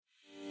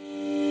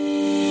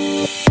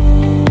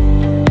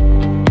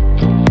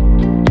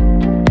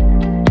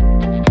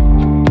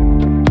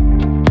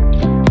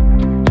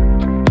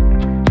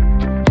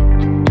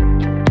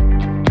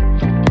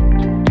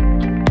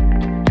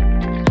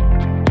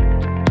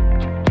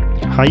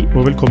Hei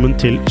og velkommen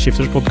til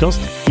Skifters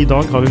podcast. I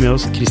dag har vi med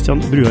oss Christian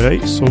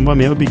Bruarøy, som var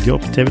med å bygge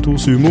opp TV2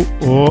 Sumo,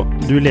 og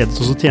du ledet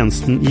også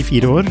tjenesten i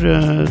 4 år,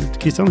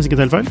 Christian, hvis ikke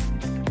det er helt feil?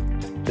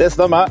 Det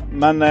stemmer,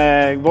 men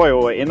jeg var jo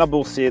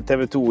innabords i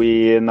TV2 i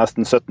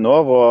nesten 17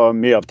 år, og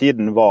mye av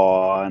tiden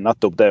var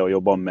nettopp det å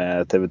jobbe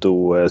med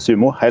TV2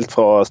 Sumo, helt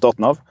fra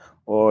starten av.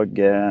 Og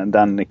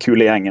den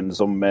kule gjengen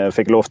som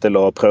fikk lov til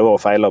å prøve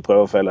og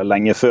feile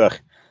lenge før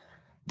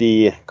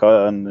de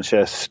kanskje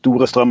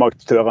store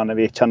strømaktørene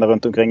vi kjenner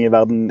rundt omkring i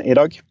verden i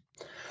dag.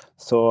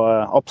 Så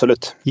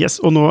absolutt. Yes,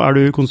 og nå er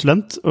du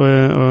konsulent,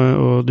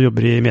 og du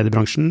jobber i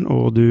mediebransjen,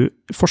 og du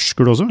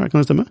forsker du også, kan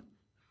det stemme?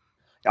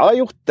 Ja, jeg har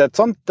gjort et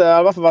sånt, jeg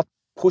har i hvert fall vært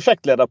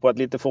prosjektleder på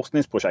et lite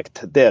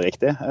forskningsprosjekt, det er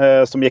riktig,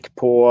 som gikk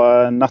på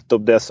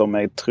nettopp det som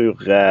jeg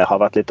tror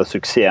har vært litt av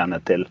suksessene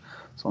til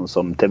sånn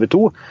som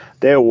TV2.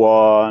 Det er jo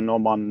når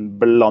man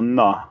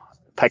blander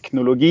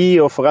teknologi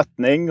og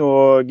forretning,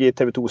 og i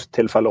TV2s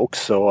tilfelle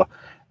også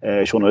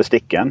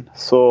journalistikken,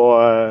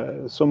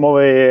 så må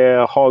vi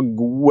ha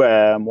gode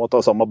måter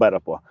å samarbeide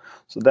på.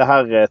 Så det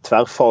her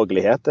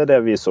tverrfaglighet er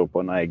det vi så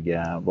på når jeg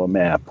var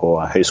med på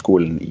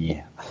høyskolen i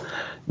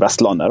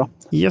Vestlandet.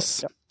 Da. Yes,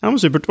 ja, men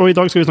supert. Og i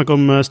dag skal vi snakke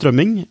om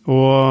strømming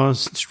og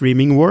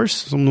streaming wars,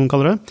 som noen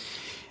kaller det.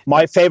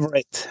 My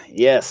favorite,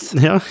 yes.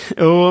 Ja,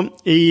 og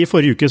i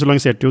forrige uke så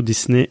lanserte jo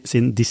Disney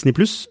sin Disney+,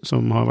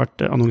 som har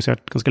vært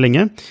annonsert ganske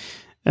lenge.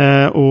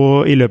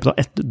 Og i løpet av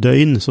 1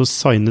 døgn så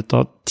signet da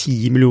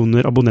 10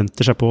 millioner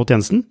abonnenter seg på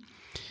tjenesten.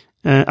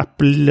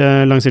 Apple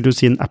lanserte jo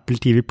sin Apple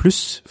TV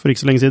Plus for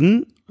ikke så lenge siden,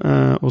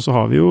 og så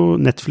har vi jo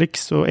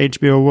Netflix og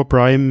HBO og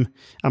Prime,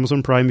 Amazon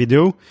Prime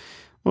Video,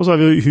 og så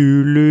har vi jo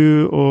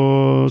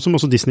Hulu, som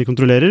også Disney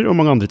kontrollerer, og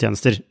mange andre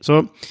tjenester. Og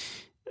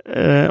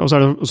så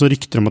er det også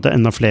rykter om at det er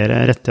enda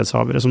flere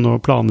rettighetshavere som nå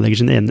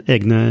planlegger sine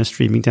egne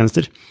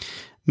streamingtjenester.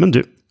 Men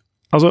du,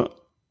 altså,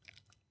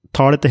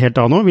 tar dette helt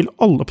av nå? Vil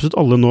absolutt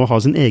alle nå ha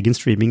sin egen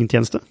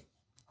streamingtjeneste?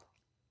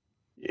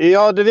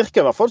 Ja, det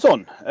virker i hvert fall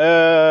sånn.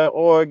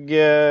 Og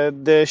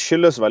det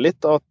skyldes vel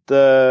litt at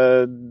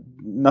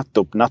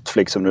nettopp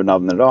Netflix, som du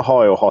nevner, da,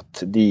 har jo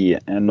hatt de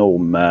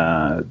enorme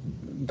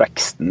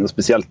veksten,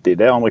 spesielt i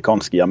det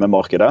amerikanske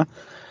hjemmemarkedet.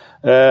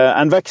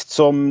 En vekst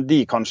som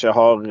de kanskje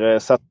har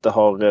sett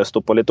har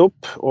stoppet litt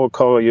opp. Og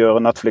hva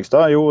gjør Netflix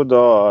da? Jo,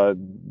 da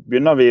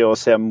begynner vi å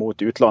se mot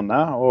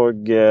utlandet,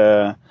 og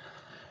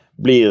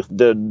blir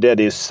det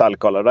de selv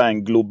kaller det, en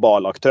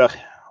global aktør.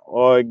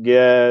 Og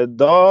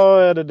da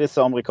er det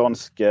disse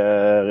amerikanske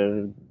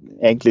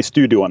egentlig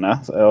studioene,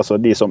 altså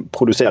de som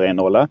produserer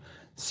innholdet,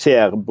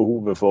 ser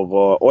behovet for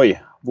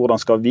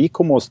hvordan skal vi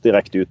komme oss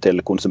direkte ut til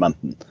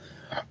konsumenten?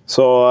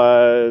 Så,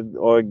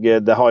 og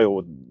det er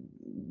jo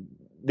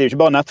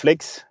ikke bare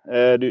Netflix.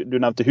 Du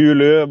nevnte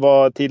Hulu,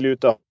 var tidlig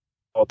ute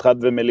av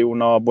 30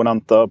 millioner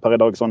abonnenter per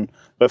dag, sånn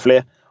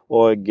røffelig.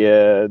 Og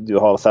du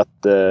har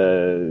sett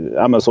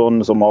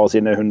Amazon, som har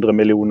sine 100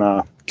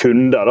 millioner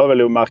kunder, da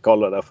vil jeg jo mer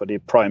kalle det, fordi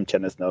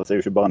Prime-tjenesten er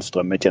jo ikke bare en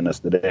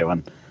strømmetjeneste, det er jo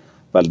en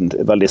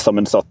veldig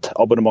sammensatt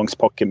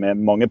abonnementspakke med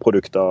mange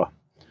produkter.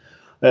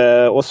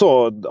 Og så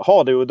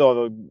har det jo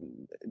da,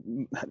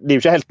 det er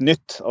jo ikke helt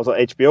nytt, altså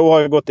HBO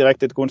har jo gått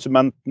direkte til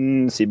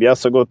konsumenten,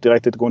 CBS har gått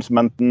direkte til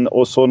konsumenten,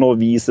 og så nå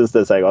vises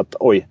det seg at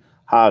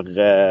her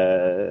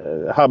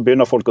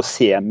begynner folk å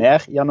se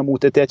mer gjennom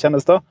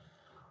OTT-tjenester.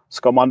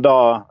 Skal man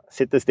da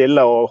sitte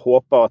stille og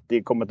håpe at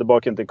de kommer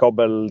tilbake til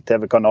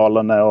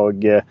kabel-TV-kanalene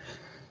og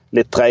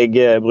litt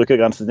treige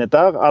brukergrensesnitt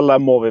der, eller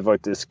må vi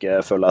faktisk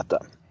følge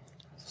etter?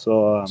 Så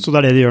det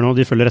er det de gjør nå,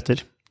 de følger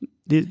etter?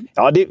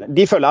 Ja,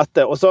 de følger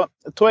etter. Og så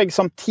tror jeg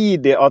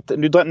samtidig at,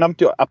 du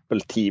nevnte jo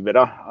Apple TV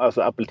da,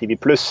 altså Apple TV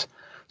Plus,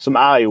 som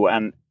er jo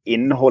en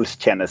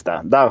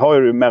innholdstjeneste. Der har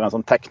du mer en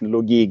sånn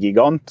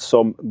teknologigigant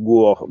som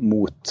går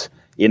mot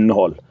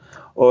innhold.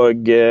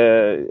 Og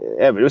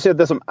jeg vil jo si at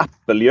det som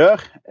Apple gjør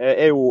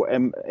er jo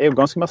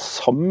ganske mer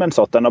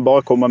sammensatt enn å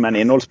bare komme med en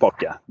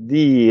innholdspakke.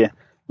 De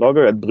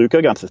lager jo et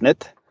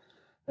brukergrensesnitt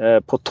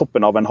på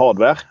toppen av en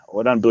hardware,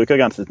 og den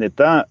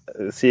brukergrensesnittet,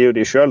 sier jo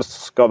de selv,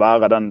 skal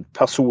være den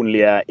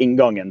personlige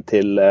inngangen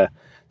til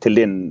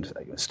din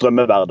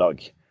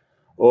strømmehverdag.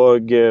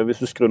 Og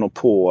hvis du skrur nå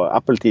på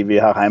Apple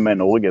TV her hjemme i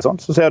Norge,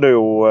 så ser du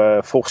jo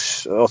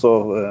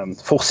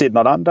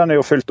forsiden av den er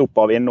jo fylt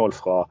opp av innhold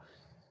fra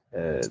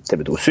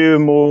TV2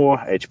 Sumo,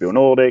 HBO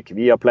Nordic,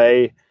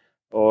 Viaplay,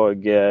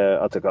 og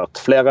etter hvert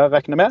flere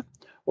regner med,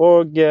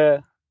 og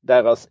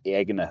deres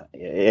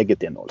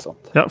eget innhold.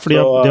 Sant? Ja, for de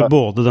har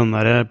både den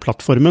der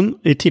plattformen,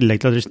 i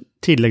tillegg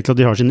til at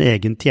de har sin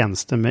egen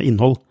tjeneste med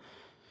innhold.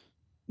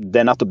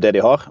 Det er nettopp det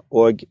de har,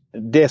 og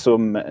det er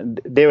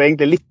jo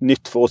egentlig litt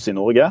nytt for oss i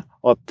Norge,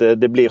 at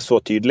det blir så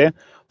tydelig.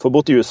 For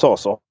borte i USA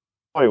så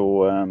har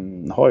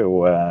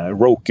jo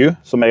Roku,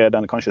 som er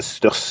den kanskje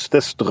største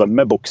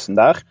strømmeboksen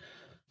der,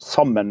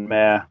 sammen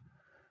med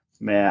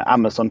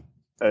Amazon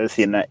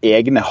sine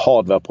egne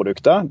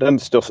hardware-produkter. Det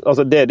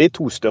er de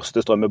 2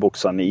 største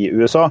strømmeboksene i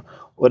USA,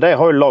 og de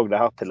har jo laget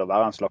det her til å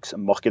være en slags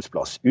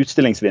markedsplass,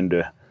 utstillingsvindu,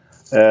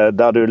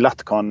 der du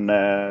lett kan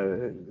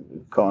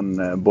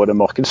både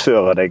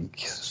markedsføre deg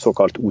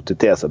såkalt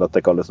OTT, så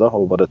dette kalles da,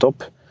 over the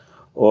top,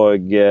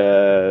 og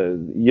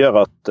gjør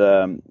at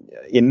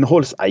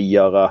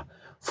innholdseiere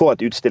får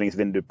et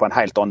utstillingsvindu på en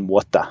helt annen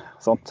måte.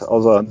 Sant?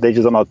 Altså, det er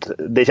ikke sånn at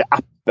det er ikke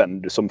appen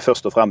som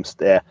først og fremst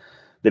er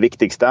det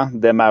viktigste,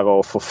 det er mer å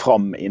få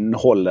fram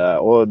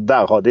innholdet, og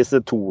der har disse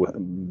to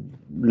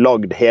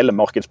lagd hele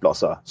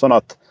markedsplasser. Sånn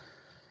at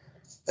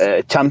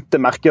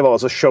kjente merkevarer,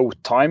 altså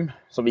Showtime,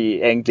 som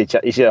vi egentlig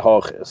ikke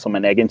har som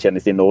en egen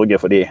tjeneste i Norge,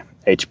 fordi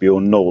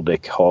HBO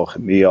Nordic har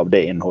mye av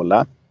det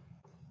innholdet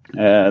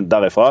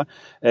derifra.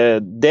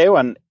 Det er jo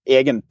en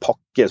egen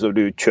pakke som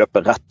du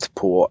kjøper rett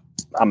på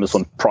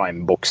Amazon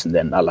Prime-boksen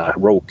din, eller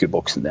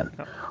Roku-boksen din.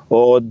 Ja.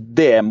 Og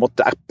det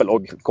måtte Apple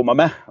også komme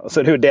med.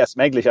 Altså, det er jo det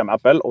som egentlig kommer med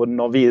Apple, og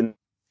når vi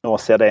nå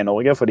ser det i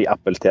Norge, fordi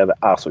Apple TV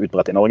er så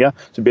utbredt i Norge,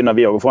 så begynner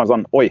vi å få en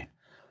sånn,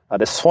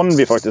 det er sånn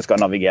vi faktisk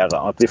skal navigere,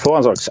 at vi får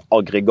en slags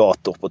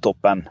aggregator på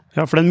toppen.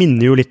 Ja, for den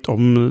minner jo litt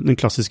om den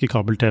klassiske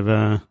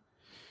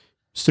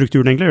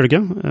kabel-TV-strukturen egentlig, gjør det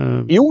ikke?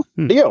 Jo,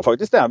 det gjør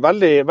faktisk det.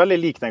 Veldig, veldig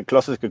lik den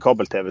klassiske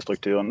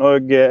kabel-TV-strukturen. Og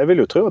jeg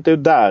vil jo tro at det er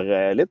jo der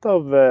litt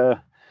av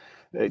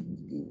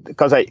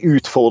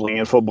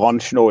utfordringen for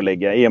bransjen å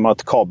ligge, i og med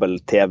at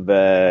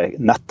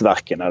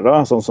kabel-TV-nettverkene,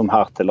 sånn som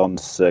her til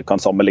lands kan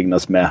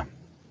sammenlignes med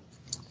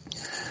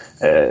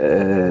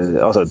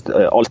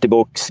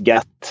Altibox,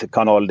 Get,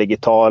 Kanal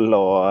Digital,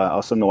 og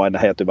altså nå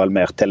heter det vel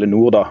mer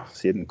Telenor da,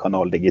 siden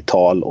Kanal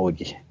Digital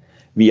og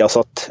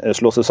Viasat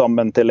slår seg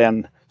sammen til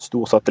en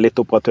stor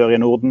satellittoperatør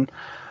i Norden.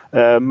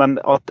 Men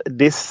at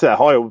disse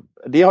har jo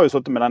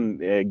sittet med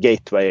den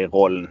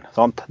gateway-rollen,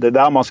 sant? Det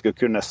er der man skal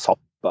kunne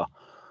zappe.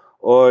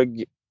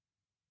 Og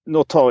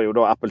nå tar jo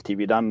da Apple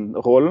TV den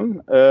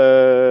rollen.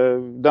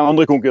 Den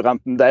andre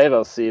konkurrenten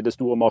deres i det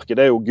store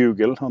markedet er jo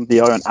Google.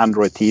 De har jo en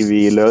Android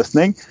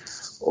TV-løsning.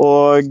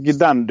 Og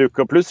den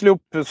dukker plutselig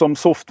opp som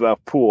software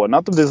på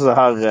nettopp disse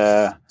her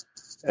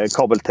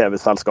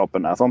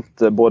kabel-TV-selskapene. Sant?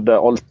 I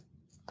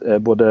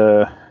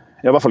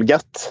hvert fall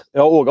Get.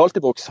 Ja, og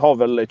Altibox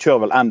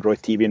kjører vel Android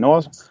TV nå.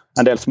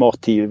 En del smart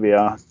TV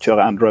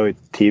kjører Android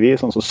TV,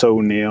 sånn som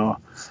Sony og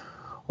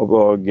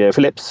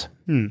Philips.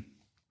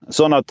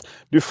 Sånn at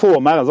du får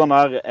mer en sånn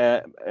her,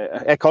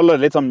 jeg kaller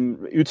det litt sånn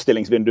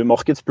utstillingsvindu,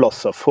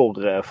 markedsplasser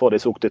for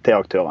disse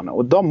OTT-aktørene.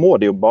 Og da må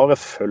de jo bare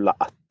følge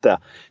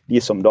etter de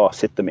som da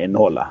sitter med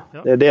innholdet.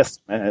 Ja. Det er det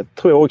som jeg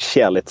tror jeg også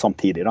skjer litt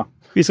samtidig da.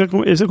 Vi skal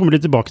komme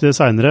litt tilbake til det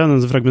senere,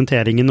 denne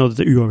fragmenteringen og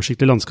dette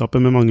uoversiktlige landskapet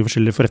med mange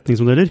forskjellige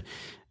forretningsmodeller.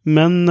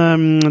 Men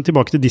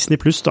tilbake til Disney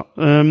Plus da.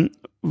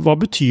 Hva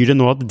betyr det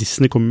nå at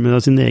Disney kommer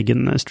med sin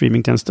egen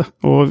streamingtjeneste?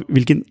 Og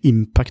hvilken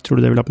impact tror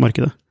du det vil ha på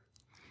markedet?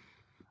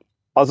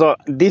 Altså,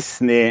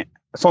 Disney,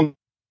 sånn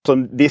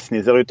som Disney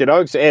ser ut i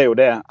dag, så er jo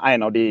det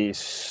en av de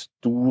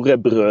store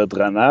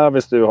brødrene,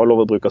 hvis du har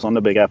lov å bruke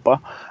sånne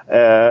begreper,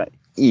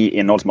 i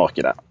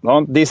innholdsmarkedet.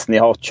 Disney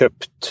har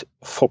kjøpt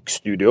Fox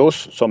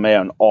Studios, som er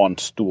en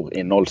annen stor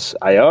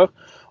innholdseier,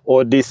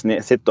 og Disney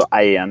sitter og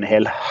eier en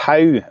hel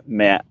haug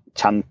med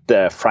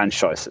kjente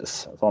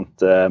franchises. Sant?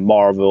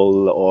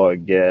 Marvel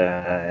og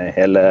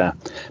hele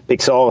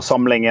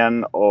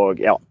Pixar-samlingen og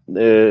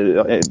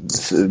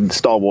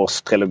Star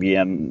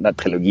Wars-trilogien. Nei,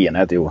 trilogien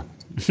heter jo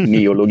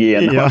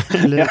Neologien.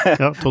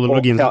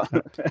 tologien.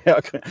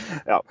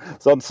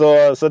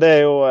 Så det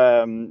er jo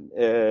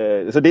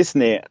så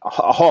Disney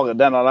har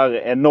denne der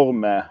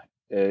enorme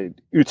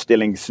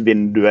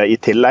utstillingsvinduet i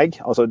tillegg.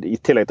 Altså i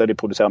tillegg til at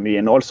de produserer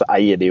mye innhold, så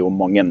eier de jo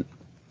mange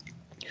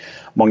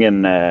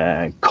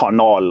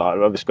kanaler,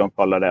 hva vi skal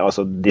kalle det,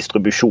 altså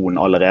distribusjon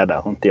allerede.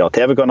 De har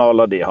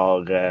TV-kanaler, de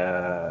har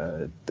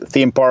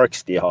theme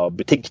parks, de har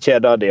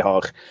butikkjeder, de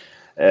har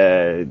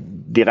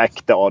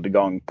direkte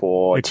adgang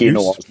på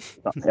kino.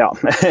 Ja,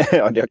 de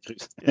har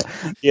krus.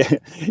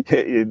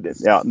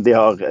 De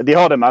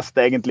har det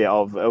meste egentlig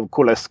av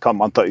hvordan kan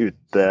man ta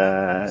ut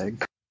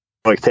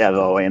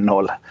karakterer og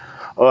innhold.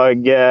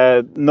 Og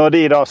når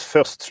de da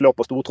først slår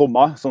på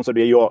stortromma, sånn som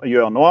de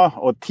gjør nå,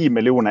 og 10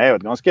 millioner er jo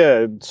et ganske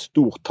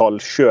stort tall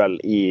selv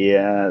i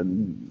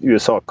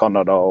USA,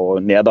 Kanada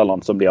og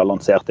Nederland som de har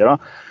lansert i da,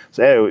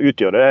 så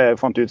utgjør det, jeg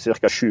fant ut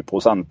ca.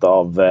 7%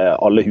 av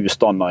alle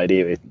husstander i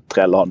de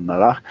 3 landene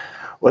der.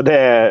 Og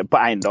det på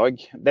en dag.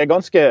 Det er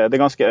ganske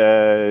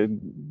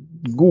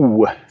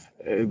god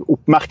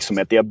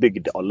oppmerksomhet de har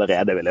bygd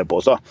allerede, vil jeg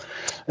påstå.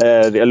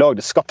 De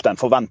har skapt en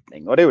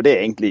forventning, og det er jo det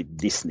egentlig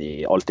Disney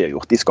alltid har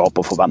gjort. De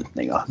skaper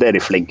forventninger. Det er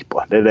de flinke på.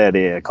 Det er det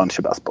de er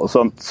kanskje best på. Og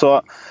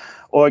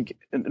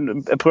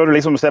jeg prøvde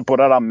liksom å se på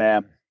det der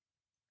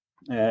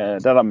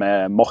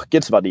med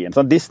markedsverdien.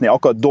 Sånn, Disney er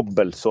akkurat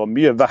dobbelt så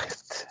mye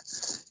verdt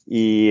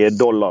i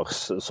dollars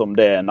som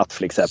det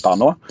Netflix er per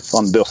nå,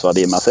 sånn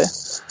børsverdimessig.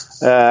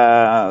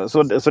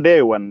 Så det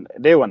er jo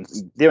en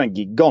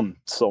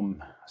gigant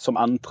som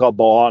entrer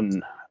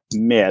banen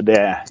med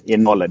det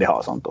innholdet de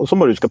har. Sant? Og så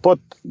må du huske på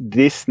at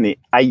Disney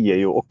eier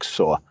jo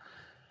også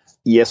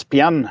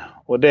ESPN,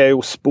 og det er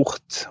jo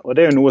sport, og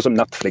det er jo noe som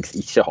Netflix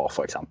ikke har,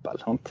 for eksempel.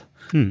 Sant?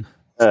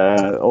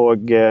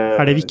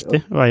 Er det viktig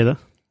å eie det?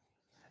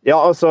 Ja,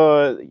 altså,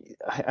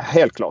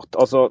 helt klart.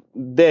 Altså,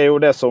 det er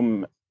jo det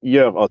som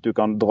gjør at du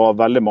kan dra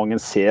veldig mange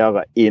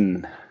seere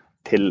inn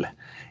til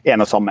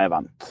en og samme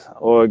event.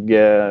 Og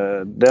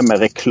det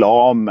med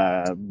reklame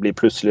blir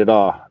plutselig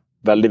da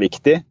veldig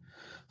viktig.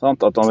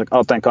 Sant?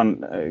 At en kan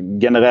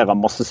generere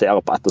masse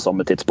seere på ett og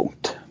samme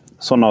tidspunkt.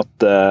 Sånn at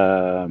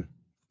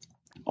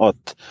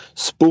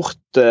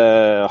sport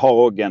har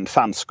også en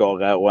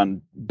fanskare og en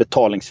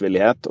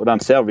betalingsvillighet, og den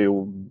ser vi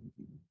jo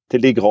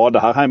til de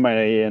grader her hjemme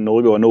i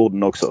Norge og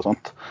Norden også,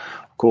 sant?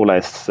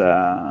 Hvordan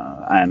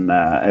en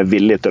er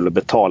villig til å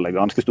betale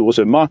ganske store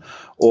summer,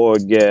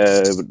 og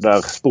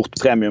der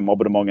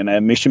sportpremiumabonnementene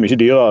er mye, mye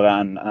dyrere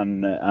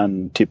enn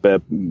type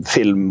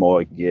film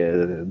og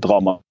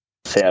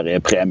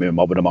dramaserie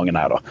premiumabonnementene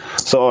her da.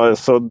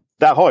 Så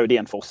der har jo de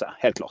en forse,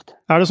 helt klart.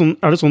 Er det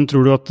sånn,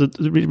 tror du, at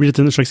det blir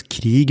en slags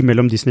krig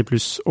mellom Disney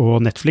Plus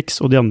og Netflix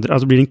og de andre?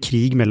 Altså blir det en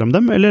krig mellom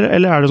dem, eller er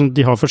det sånn at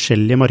de har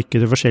forskjellige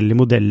markeder, forskjellige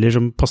modeller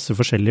som passer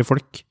forskjellige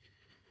folk?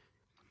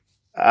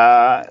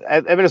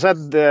 Jeg vil si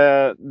at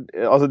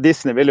altså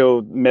Disney vil jo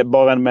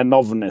bare med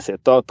navnet sitt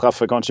da,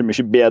 treffe kanskje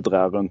mye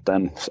bedre rundt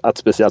et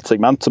spesielt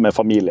segment som er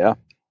familie.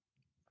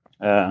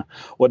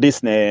 Og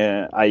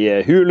Disney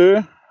eier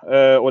Hulu,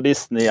 og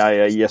Disney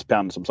eier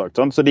ESPN, som sagt.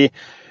 Sånn. Så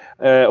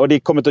og de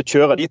kommer til å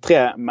kjøre de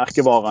 3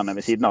 merkevarene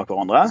ved siden av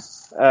hverandre,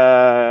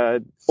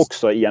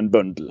 også i en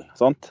bundle.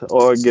 Sant?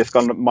 Og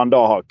skal man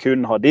da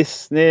kun ha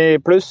Disney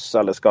Plus,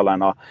 eller skal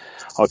en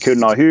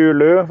kun ha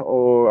Hulu,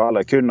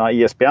 eller kun ha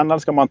ESPN,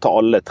 eller skal man ta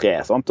alle 3?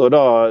 Sant? Og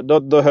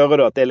da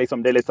hører du at det er litt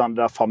sånn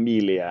det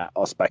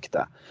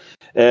familieaspektet.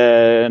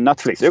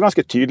 Netflix er jo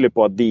ganske tydelig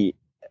på at de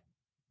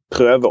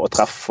prøver å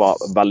treffe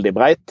veldig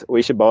breit, og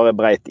ikke bare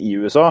breit i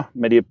USA,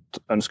 men de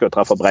ønsker å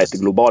treffe breit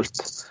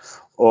globalt.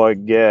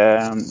 Og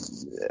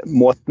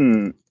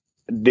måten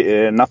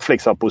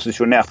Netflix har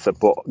posisjonert seg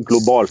på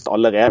globalt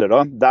allerede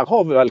da, der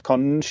har vi vel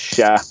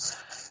kanskje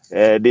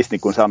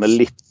Disney-konsernet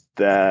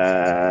litt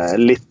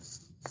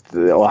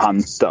å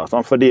hente,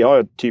 sånn? For de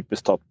har jo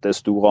typisk tatt det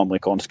store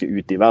amerikanske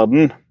ut i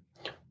verden,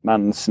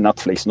 mens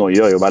Netflix nå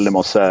gjør jo veldig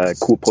masse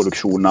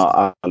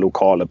koproduksjoner,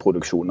 lokale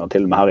produksjoner,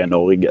 til og med her i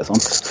Norge,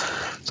 sant?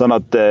 Sånn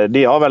at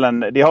de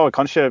har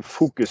kanskje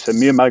fokuset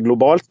mye mer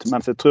globalt,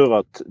 mens jeg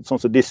tror at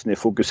sånn som Disney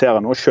fokuserer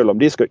nå, selv om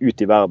de skal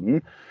ut i verden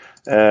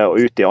og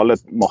ut i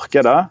alle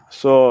markeder,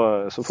 så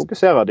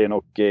fokuserer de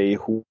nok i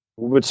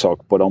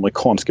hovedsak på det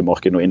amerikanske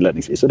markedet nå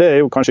innledningsvis. Og det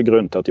er jo kanskje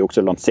grunnen til at de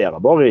også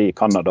lanserer bare i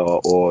Kanada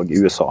og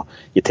USA,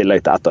 i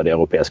tillegg til et av de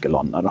europeiske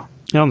landene. Da.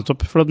 Ja,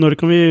 nettopp. For når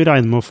kan vi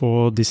regne med å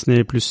få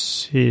Disney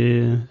Plus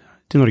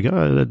til Norge?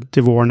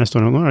 Til våren neste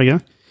år nå, er det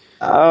ikke det?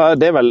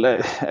 Det er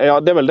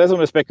vel det som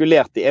er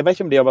spekulert i. Jeg vet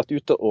ikke om de har vært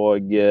ute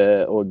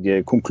og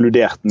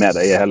konkludert med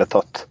det i hele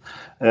tatt.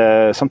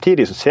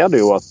 Samtidig så ser du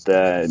jo at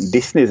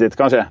Disney sitt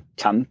kanskje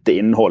kjente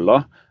innhold,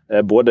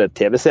 både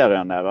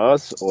TV-serien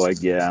deres og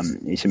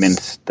ikke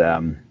minst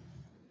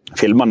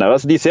filmene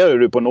deres, de ser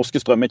jo du på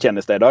norske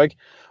strømmetjenester i dag.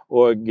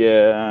 Og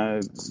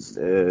jeg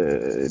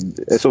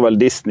så vel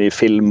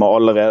Disney-filmer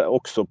allerede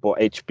også på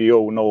HBO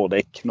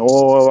Nordic nå,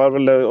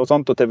 og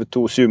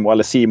TV2 Sumo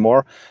eller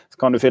Seymour, så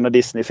kan du finne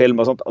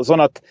Disney-filmer og sånt.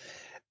 Sånn at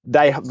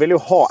de vil jo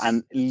ha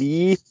en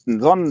liten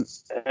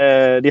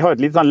de har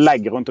et lite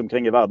legg rundt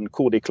omkring i verden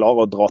hvor de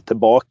klarer å dra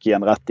tilbake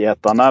igjen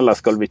rettighetene, eller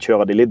skal vi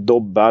kjøre de litt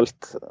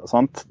dobbelt,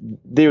 sant?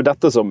 Det er jo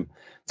dette som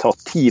tar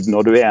tid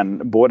når du er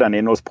både en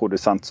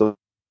innholdsprodusent som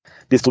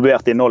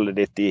distribuert innholdet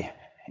ditt i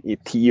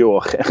 10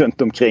 år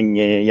rundt omkring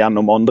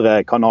gjennom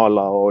andre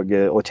kanaler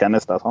og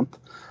tjenester, sant?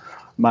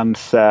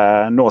 Mens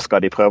nå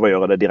skal de prøve å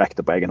gjøre det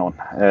direkte på egen hånd.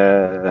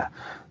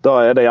 Da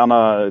er det gjerne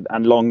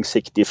en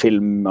langsiktig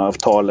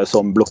filmavtale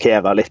som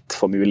blokkerer litt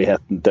for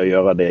muligheten til å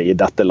gjøre det i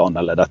dette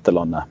landet eller dette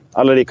landet.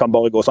 Eller de kan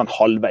bare gå sånn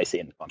halvveis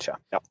inn, kanskje.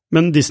 Ja.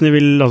 Men Disney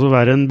vil altså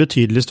være en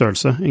betydelig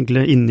størrelse,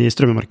 egentlig, inne i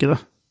strømmemarkedet?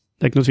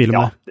 Det er ikke noe tvil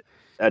om det?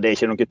 Det er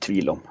ikke noe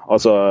tvil om.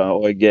 Altså,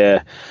 og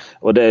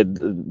det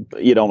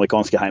i det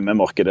amerikanske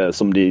heimemarkedet,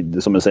 som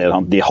jeg sier,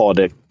 de har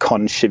det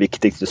kanskje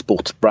viktigste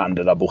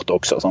sportsbrandet der borte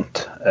også,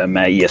 sant?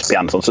 Med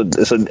ESPN. Så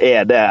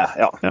er det,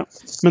 ja.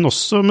 Men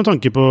også med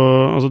tanke på,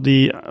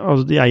 de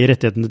eier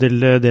rettighetene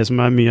til det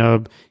som er mye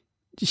av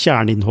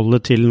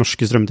kjerneinnholdet til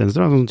norske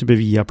strømmetjenester, sånn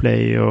type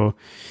Viaplay og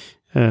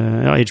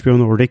HBO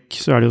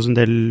Nordic, så er det jo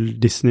en del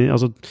Disney,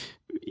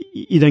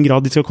 i den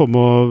grad de skal komme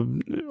og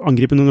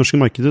angripe det norske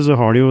markedet, så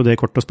har de jo det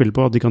kort å spille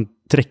på, at de kan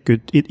trekke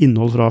ut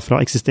innhold fra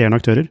eksisterende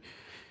aktører.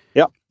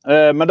 Ja,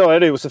 men da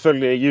er det jo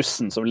selvfølgelig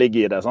jussen som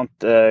ligger i det,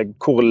 sant?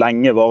 Hvor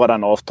lenge varer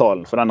den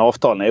avtalen? For den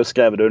avtalen er jo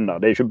skrevet under.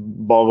 Det er jo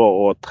ikke bare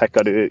å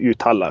trekke det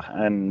ut heller.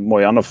 En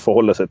må gjerne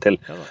forholde seg til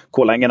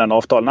hvor lenge den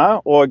avtalen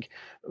er. Og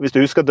hvis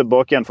du husker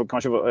tilbake igjen for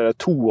kanskje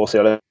 2 år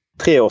siden, eller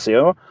 3 år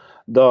siden,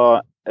 da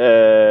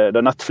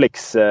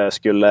Netflix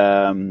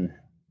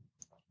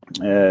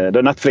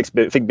da Netflix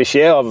fikk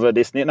beskjed av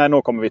Disney, nei,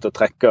 nå kommer vi til å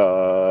trekke,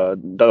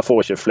 dere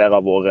får ikke flere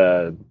av våre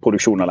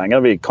produksjoner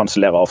lenger, vi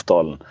kansellerer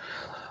avtalen.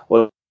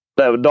 Og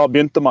Da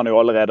begynte man jo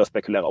allerede å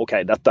spekulere. Ok,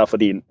 dette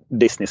fordi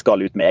Disney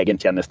skal ut med egen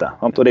tjeneste.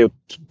 Sant? Og det er jo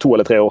 2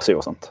 eller 3 år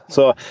siden. Sant?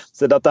 Så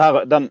dette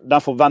her,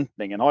 den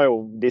forventningen har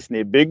jo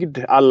Disney bygd,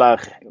 eller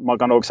man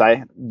kan også si,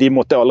 de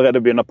måtte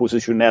allerede begynne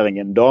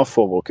posisjoneringen da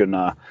for å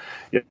kunne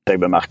gjøre seg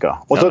bemerket.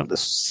 Og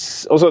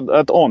så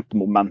et annet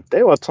moment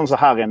er jo at sånn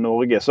som her i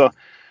Norge, så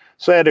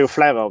er det jo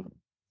flere av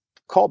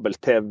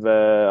kabel-TV,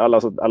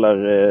 eller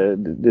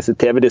disse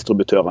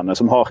TV-distributørene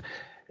som har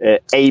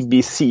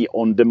ABC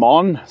On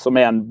Demand, som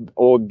er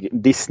og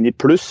Disney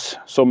Plus,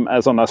 som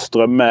er sånne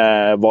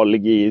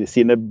strømmevalg i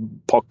sine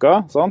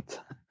pakker, sant?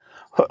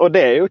 Og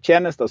det er jo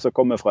tjenester som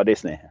kommer fra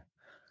Disney.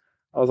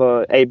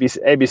 Altså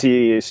ABC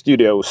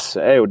Studios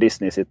er jo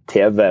Disney sitt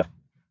TV,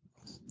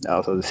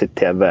 sitt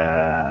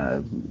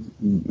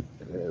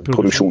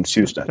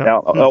TV-produksjonshus.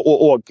 Ja,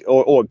 og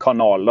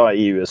kanal da,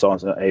 i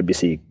USA, så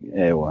ABC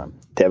er jo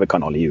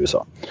TV-kanal i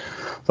USA.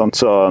 Så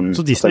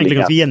Disney er egentlig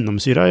ganske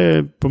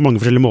gjennomsyret på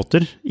mange forskjellige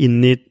måter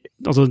inn i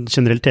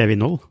generelt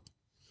TV-innhold?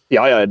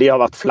 Ja, de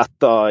har vært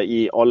flettet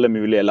i alle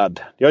mulige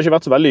ledd. De har ikke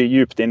vært så veldig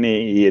djupt inne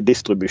i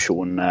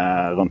distribusjon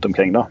rundt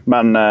omkring da.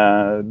 Men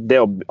det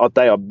at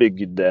de har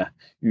bygd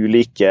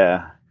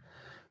ulike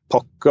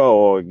pakker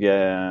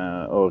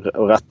og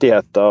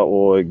rettigheter,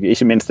 og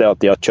ikke minst det at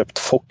de har kjøpt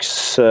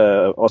Fox,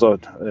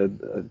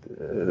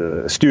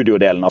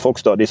 studiodelen av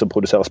Fox, da, de som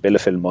produserer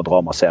spillefilm og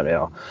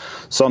dramaserier.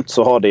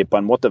 Så har de på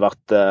en måte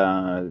vært,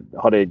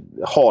 har de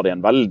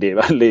en veldig,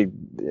 veldig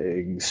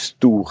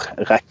stor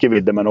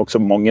rekkevidde, men også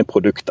mange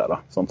produkter.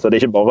 Da. Så det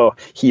er ikke bare å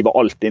hive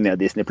alt inn i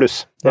Disney+.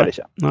 Det er det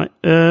ikke. Nei.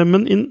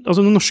 Men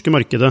det norske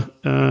markedet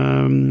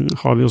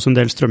har vi også en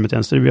del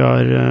strømmetjenester. Vi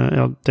har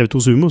TV2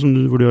 Sumo,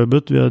 hvor du har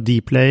jobbet. Vi har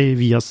Dplay,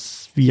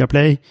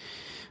 Viaplay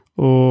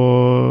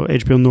og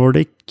HBO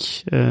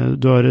Nordic.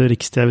 Du har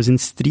Riks-TV sin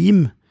Stream.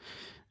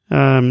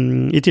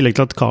 I tillegg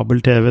til at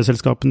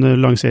kabel-TV-selskapene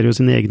lanserer jo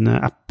sine egne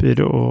apper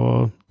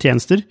og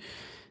tjenester.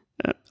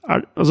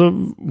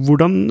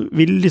 Hvordan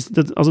vil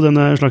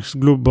denne slags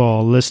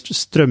globale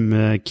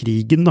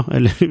strømmekrigen, da,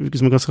 eller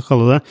som man kan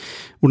kalle det,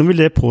 hvordan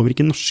vil det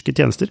påvirke norske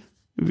tjenester?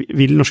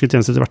 Vil norske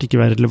tjenester til hvert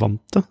ikke være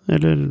relevante,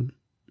 eller?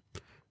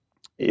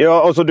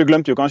 Ja, du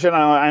glemte jo kanskje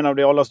en av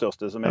de aller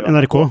største som er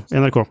NRK.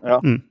 Ja,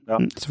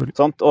 selvfølgelig.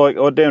 Sant?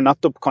 Og det er jo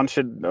nettopp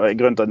kanskje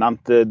grunnen til at jeg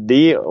nevnte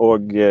de,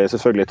 og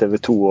selvfølgelig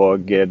TV2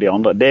 og de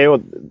andre.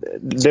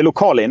 Det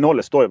lokale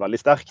innholdet står jo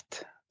veldig sterkt,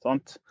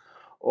 sant?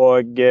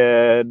 Og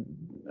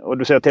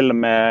du ser til og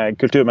med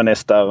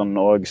kulturministeren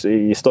og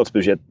i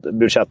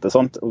statsbudsjettet,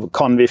 sant?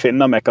 Kan vi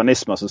finne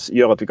mekanismer som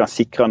gjør at vi kan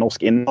sikre norsk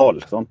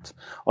innhold, sant?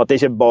 At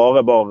det ikke bare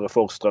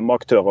for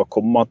strømaktører å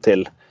komme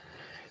til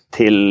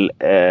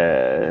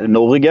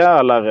Norge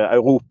eller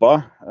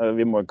Europa.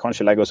 Vi må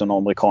kanskje legge oss en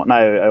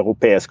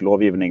europeisk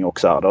lovgivning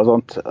også her. Da,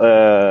 sant?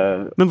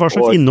 Men hva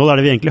slags innhold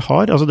er det vi egentlig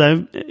har?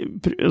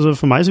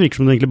 For meg så virker det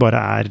som det egentlig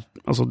bare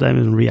det er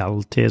en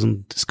reality,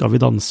 Skal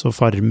vi danse og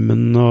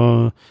Farmen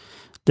og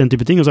den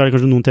type ting, og så er det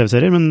kanskje noen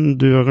TV-serier, men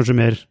du har kanskje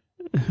mer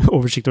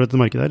oversikt over dette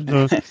markedet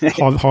her.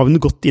 Har vi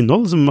noe godt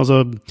innhold?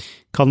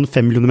 Kan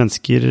 5 millioner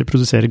mennesker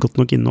produsere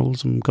godt nok innhold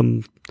som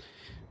kan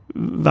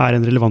være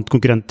en relevant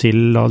konkurrent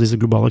til disse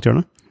globale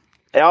aktørene?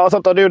 Ja,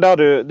 sant, det er jo der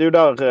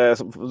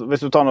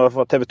hvis du tar noe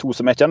fra TV2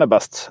 som jeg kjenner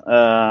best,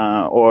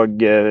 og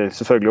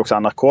selvfølgelig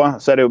også NRK,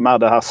 så er det jo mer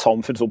det her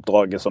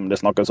samfunnsoppdraget som det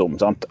snakkes om,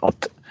 sant?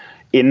 At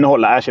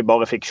innholdet er ikke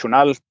bare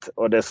fiksjonelt,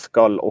 og det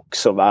skal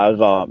også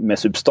være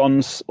med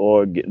substans,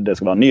 og det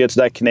skal være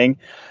nyhetsdekning.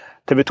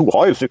 TV2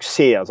 har jo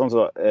suksess, sånn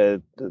så,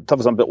 ta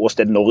for eksempel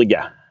Åsted Norge,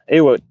 er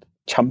jo et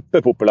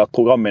kjempepopulært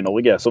program i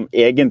Norge, som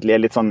egentlig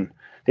er litt sånn,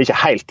 det er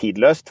ikke helt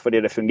tidløst, fordi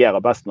det fungerer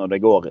best når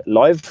det går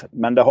live,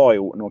 men det har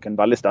jo noen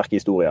veldig sterke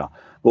historier.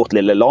 Vårt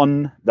lille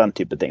land, den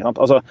type ting. Sant?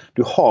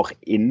 Du har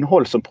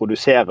innhold som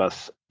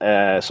produseres,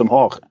 som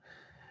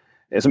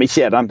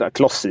ikke er den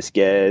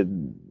klassiske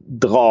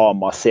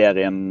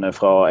dramaserien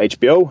fra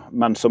HBO,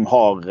 men som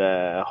har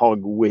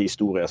gode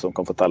historier som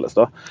kan fortelles.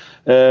 Da.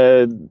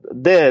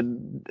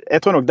 Jeg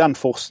tror nok den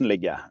forsen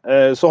ligger.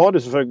 Så har du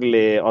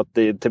selvfølgelig at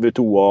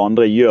TV2 og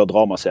andre gjør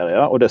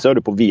dramaserier, og det ser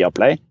du på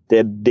Viaplay. Det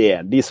er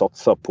det de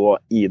satser på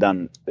i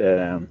den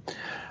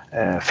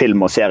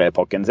film- og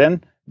seriepakken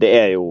sin. Det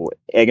er jo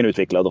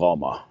egenutviklet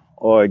drama.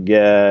 Og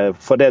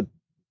for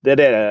det er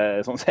det,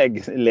 sånn som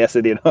jeg leser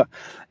de da,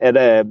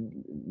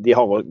 de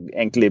har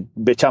egentlig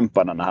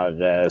bekjempet denne her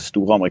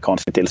store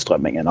amerikanske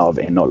tilstrømmingen av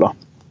innhold.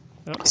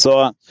 Ja. Så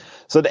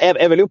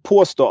jeg vil jo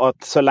påstå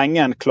at så lenge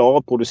en klarer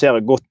å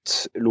produsere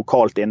godt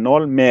lokalt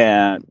innhold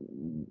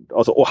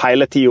og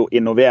hele tiden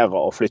innovere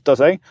og flytte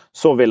seg,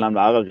 så vil den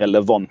være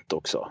relevant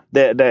også.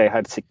 Det er jeg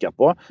helt sikker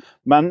på.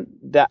 Men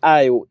det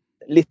er jo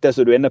litt det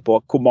som du er inne på,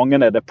 hvor mange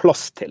er det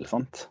plass til,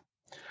 sant?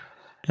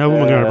 Ja,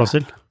 hvor mange er det plass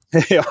til?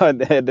 Ja,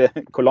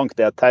 hvor langt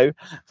det er tau.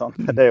 Sant?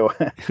 Det er jo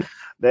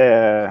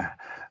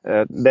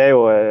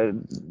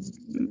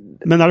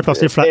Men er det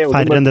plass til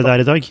færre enn det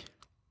der i dag?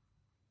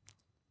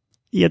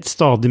 I et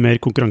stadig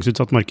mer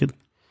konkurranseutsatt marked?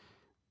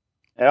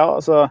 Ja,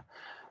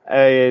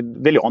 jeg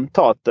vil jo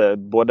anta at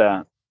både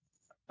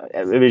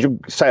jeg vil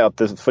ikke si at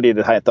det, fordi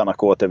det heter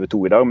NRK og TV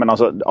 2 I dag, men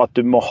altså at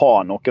du må ha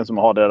noen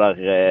som har det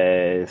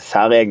der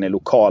særegne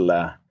lokale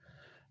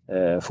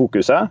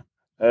fokuset,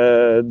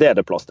 det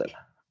det plass til.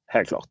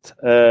 Helt klart.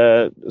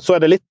 Så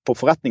det litt på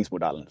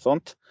forretningsmodellen,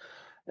 sant?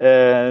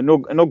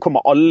 Nå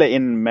kommer alle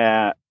inn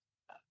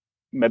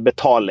med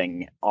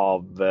betaling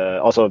av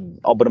altså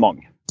abonnement.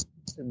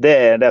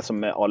 Det det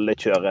som alle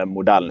kjører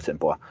modellen sin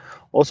på.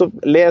 Og så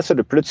leser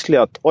du plutselig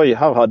at oi,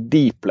 her har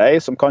Dplay,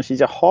 som kanskje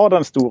ikke har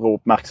den store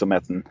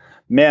oppmerksomheten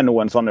med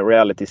noen sånne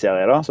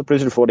reality-serier, da, så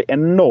plutselig får de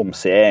enorm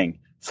seing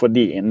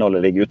fordi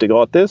innholdet ligger ute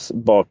gratis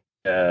bak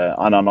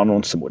en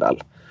annonsemodell.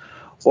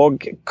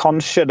 Og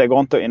kanskje det går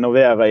an til å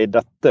innovere I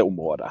dette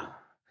området.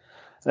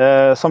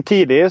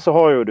 Samtidig så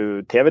har jo du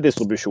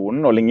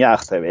TV-distribusjonen, og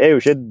lineær-TV jo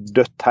ikke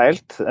dødt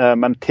helt,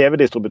 men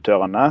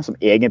TV-distributørene, som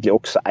egentlig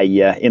også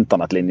eier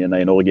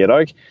internettlinjene I Norge I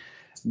dag,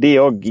 de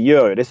også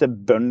gjør jo disse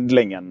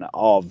bøndlingene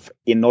av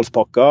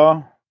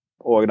innholdspakker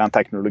og den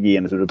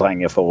teknologien som du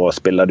trenger for å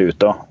spille det ut,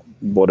 da.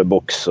 Både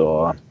boks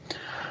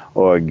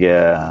og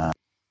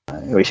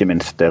ikke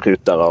minst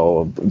rutere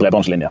og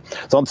bredbåndslinjer.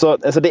 Så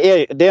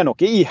det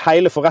noe I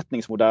hele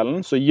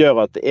forretningsmodellen som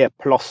gjør at det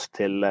plass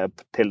til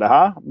det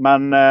her,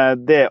 men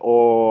det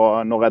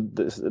når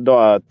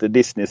at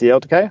Disney sier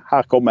at ok,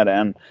 her kommer det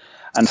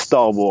en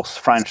Star Wars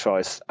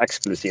franchise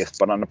eksklusivt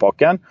på denne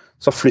pakken,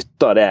 så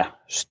flytter det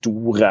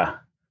store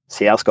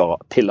seerskarer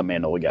til og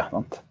med I Norge.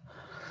 Sant?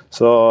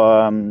 Så,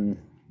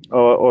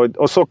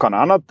 og så kan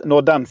det hende at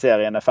når den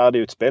serien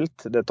ferdig utspilt,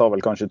 det tar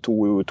vel kanskje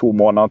 2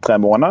 måneder, 3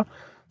 måneder,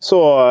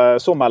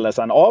 så meldes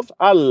en av,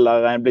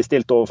 eller en blir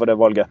stilt over for det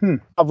valget.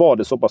 Her var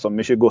det såpass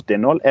mye godt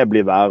innhold, jeg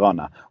blir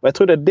værende. Og jeg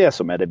tror det det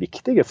som det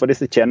viktige for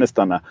disse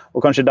tjenestene,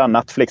 og kanskje der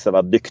Netflix har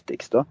vært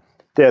dyktigst, da.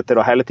 Det til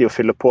å hele tiden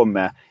fylle på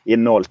med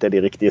innhold til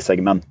de riktige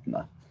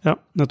segmentene. Ja,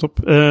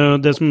 nettopp.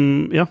 Det som,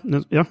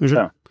 unnskyld.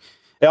 Ja.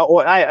 Ja,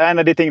 og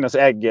en av de tingene som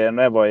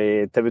når jeg var I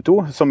TV 2,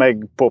 som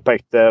jeg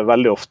påpekte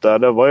veldig ofte,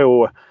 det var jo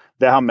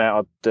det her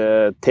med at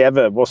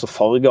TV var så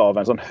farget av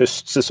en sånn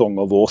høstsesong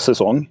og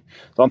vårsesong.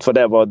 Sant? For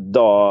det var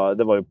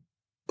jo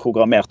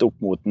programmert opp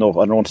mot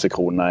når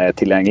annonsekronene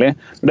tilgjengelig.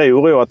 Men det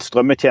gjorde jo at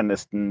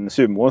strømmetjenesten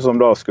Sumo, som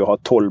da skulle ha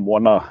 12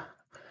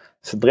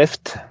 måneders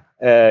drift,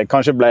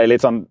 kanskje ble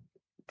litt sånn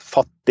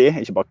fattig,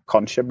 ikke bare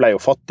kanskje, ble jo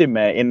fattig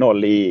med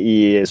innhold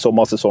I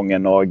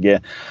sommersesongen og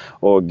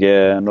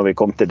når vi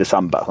kom til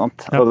desember,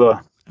 sant? Ja, altså,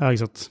 ja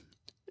ikke sant.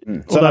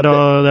 Og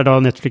det da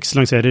Netflix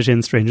lanserer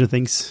sin Stranger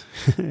Things,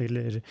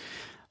 eller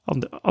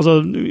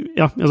altså,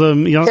 ja.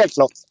 Helt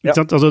klart. Ikke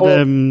sant? Altså,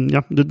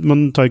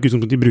 man tar ikke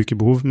utgangspunkt I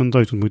brukerbehov, men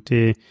tar utgangspunkt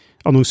I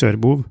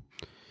annonsørbehov.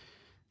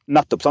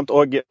 Nettopp, sant?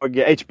 Og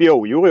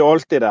HBO gjorde jo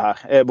alltid det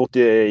her,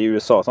 borte I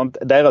USA, sant?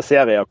 Deres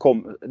serier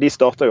de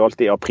startet jo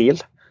alltid I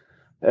april,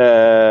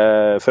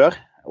 før,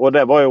 og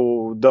det var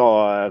jo da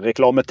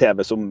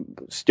reklame-TV som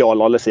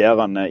stjal alle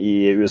seerne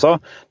I USA,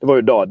 det var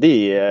jo da de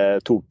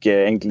tok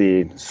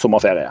egentlig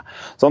sommerferie,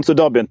 sånn, så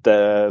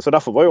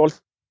derfor var jo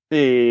alltid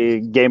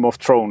Game of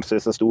Thrones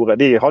så store,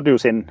 de hadde jo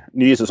sin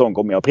nye sesong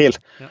kom I april,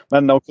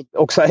 men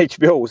også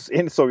HBO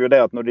innså jo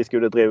det at når de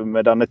skulle drive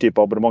med denne type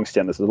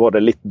abonnementstjeneste, så var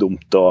det litt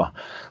dumt å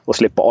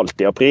slippe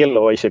alt I april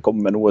og ikke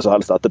komme med noe så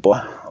helst etterpå.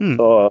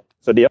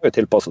 Så de har jo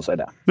tilpasset seg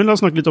det. Men la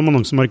oss snakke litt om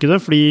annonsemarkedet,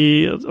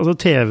 fordi altså,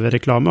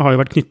 TV-reklame har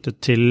jo vært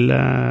knyttet til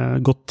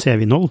godt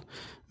TV-innhold,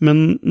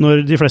 men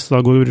når de fleste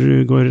da går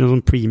en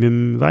sånn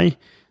premium-vei,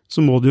 så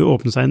må det jo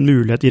åpne seg en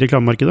mulighet I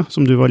reklamemarkedet,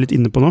 som du var litt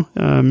inne på nå.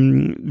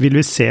 Vil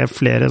vi se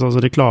flere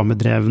altså,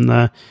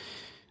 reklamedrevne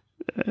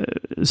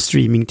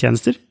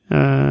streamingtjenester?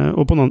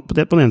 Og på den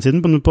ene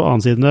siden, på den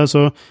annen side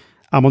så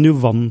man jo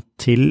vant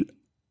til,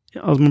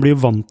 altså man blir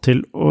jo vant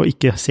til å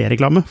ikke se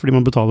reklame, fordi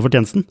man betaler for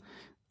tjenesten.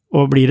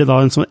 Og blir det da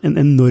en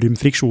enorm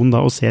friksjon da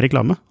å se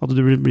reklame? At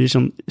du blir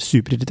sånn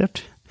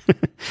superirritert?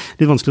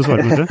 Litt vanskelig å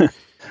svare på det.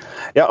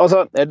 Ja,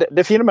 altså,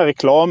 det fine med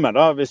reklame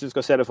da, hvis du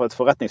skal se det fra et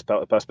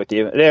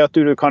forretningsperspektiv, det at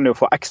du kan jo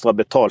få ekstra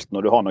betalt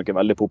når du har noe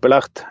veldig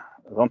populært,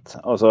 sant?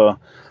 Altså,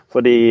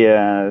 fordi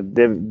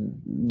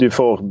du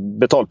får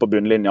betalt på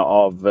bunnlinja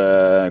av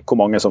hvor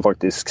mange som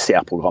faktisk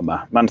ser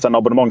programmet. Mens en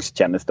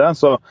abonnementstjeneste,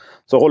 så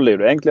holder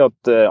det egentlig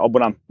at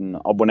abonnenten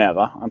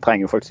abonnerer. Han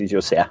trenger jo faktisk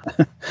ikke å se.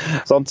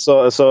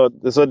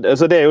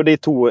 så det jo de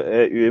to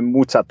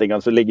motsetningene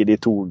som ligger I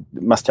de to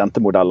mest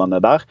kjente modellene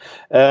der.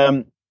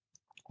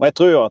 Og jeg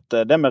tror jo at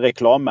det med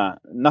reklame,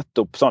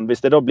 nettopp sånn,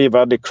 hvis det da blir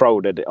veldig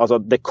crowded, altså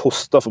det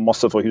koster for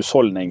masse for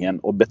husholdningen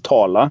å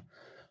betale,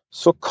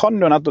 så kan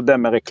jo nettopp det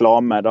med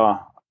reklame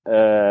da,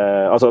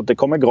 altså at det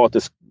kommer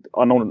gratis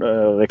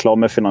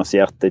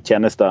reklamefinansierte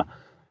tjenester,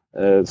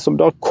 som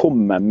da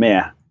kommer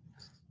med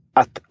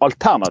et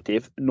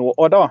alternativ nå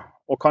og da,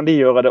 og kan de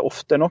gjøre det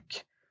ofte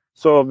nok,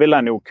 så vil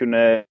en jo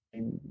kunne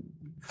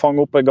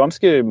fange opp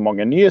ganske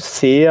mange nye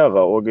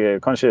seere, og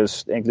kanskje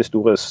egentlig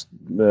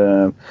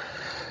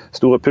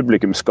store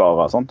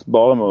publikumskarer, sant?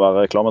 Bare med å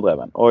være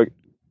reklamedreven. Og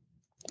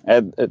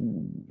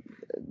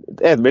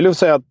jeg vil jo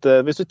si at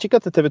hvis du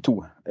kikker til TV 2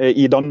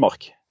 I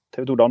Danmark,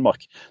 TV 2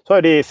 Danmark, så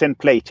har de sin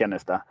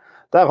Play-tjeneste.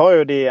 Der har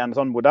jo de en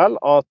sånn modell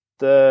at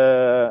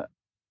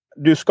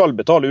du skal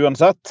betale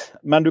uansett,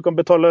 men du kan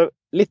betale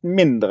litt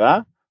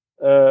mindre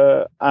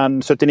enn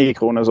 79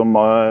 kroner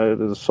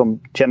som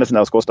tjenesten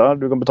deres koster.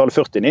 Du kan betale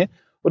 49,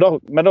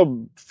 men da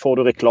får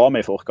du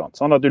reklame i forkant,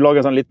 sånn at du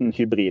lager en sånn liten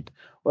hybrid.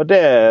 Og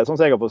det, sånn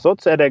som jeg har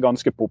forstått, så er det et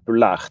ganske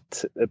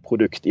populært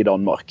produkt i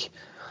Danmark.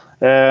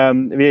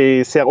 Vi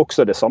ser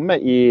også det samme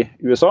i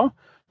USA,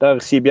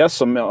 der CBS,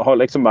 som har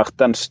liksom vært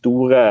den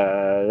store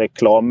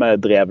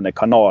reklamedrevne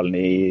kanalen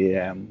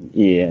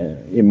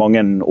i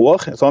mange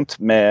år, sant?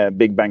 Med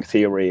Big Bang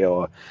Theory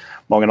og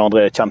mange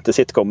andre kjente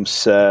sitcoms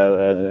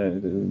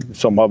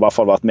som har i hvert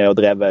fall vært med og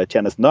drevet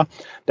tjenesten da.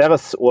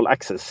 Deres All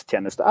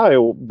Access-tjeneste er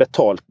jo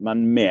betalt,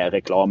 men med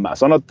reklame.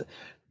 Sånn at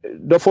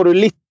da får du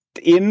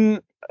litt inn,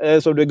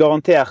 så du er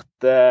garantert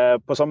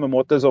på samme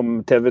måte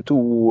som TV 2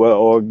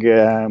 og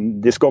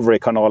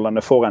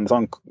Discovery-kanalene får en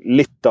sånn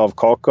litt av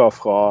kaka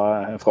fra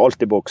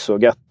Altibox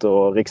og Get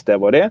og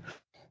Riks-TV og det,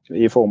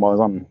 i form av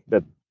en sånn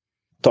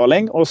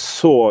betaling, og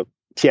så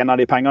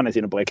tjener de pengene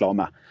sine på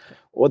reklame.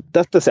 Og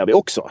dette ser vi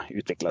også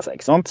utvikle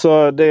seg, sant?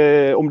 Så om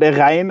det er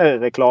rene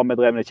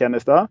reklamedrevne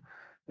tjenester,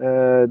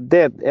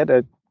 det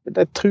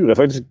tror jeg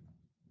faktisk.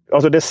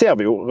 Altså det ser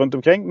vi jo rundt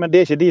omkring, men det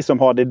er ikke de som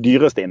har det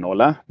dyreste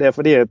innholdet. Det er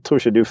fordi jeg tror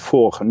ikke du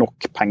får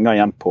nok penger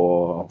igjen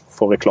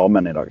for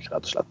reklamen i dag,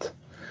 rett og slett.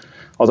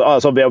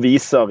 Altså ved å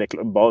vise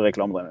bare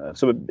reklamedrevne.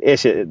 Så er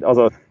ikke,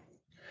 altså.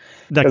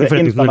 Det er ikke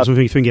forretningsmodell som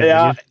fungerer.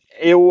 Ja,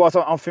 jo,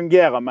 altså han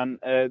fungerer, men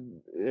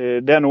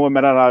det er noe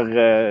med den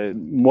der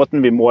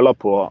måten vi måler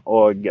på,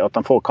 og at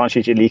han får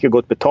kanskje ikke like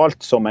godt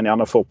betalt som en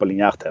gjerne får på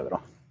lineær-TV da.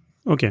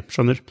 Ok,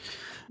 skjønner.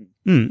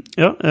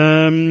 Ja,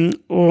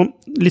 og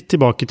litt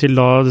tilbake til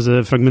da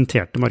disse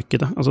fragmenterte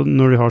markedet. Altså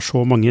når de har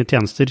så mange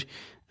tjenester,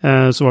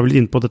 så var vi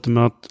litt inne på dette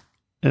med at,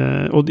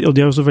 og de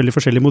har jo så veldig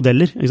forskjellige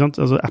modeller, ikke sant?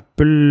 Altså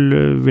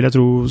Apple, vil jeg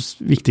tro,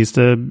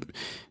 viktigste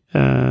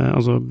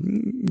altså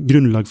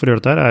grunnlag for å gjøre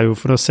dette her er jo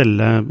for å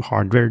selge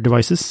hardware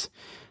devices.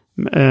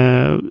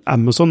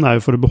 Amazon er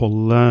jo for å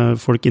beholde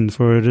folk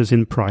innenfor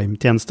sin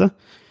Prime-tjeneste.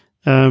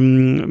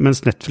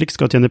 Mens Netflix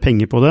skal tjene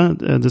penger på det,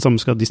 det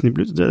samme skal Disney+.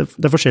 Det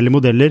er forskjellige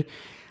modeller.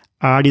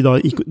 Er de da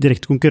i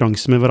direkte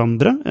konkurranse med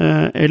hverandre,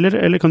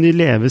 eller kan de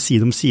leve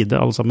side om side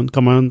alle sammen?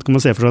 Kan man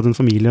se for seg at en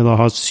familie da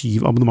har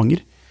 7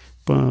 abonnementer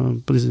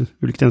på disse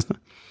ulike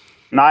tjenestene?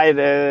 Nei,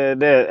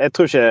 jeg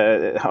tror ikke,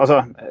 altså,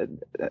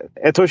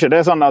 jeg tror ikke det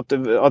er sånn at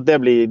det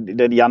blir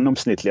det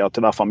gjennomsnittlige at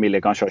hver familie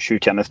kanskje har 7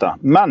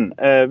 tjenester. Men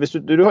hvis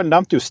du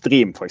nevnte jo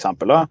Stream for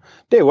eksempel, da.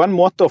 Det er jo en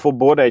måte å få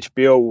både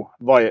HBO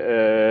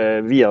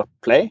via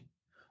Play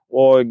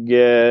og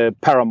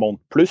Paramount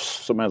Plus,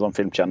 som er en sånn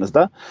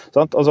filmtjeneste,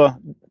 sant? Altså,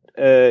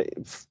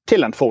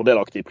 til en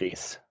fordelaktig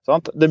pris.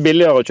 Sant? Det er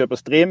billigere å kjøpe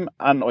Stream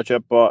enn å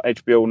kjøpe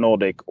HBO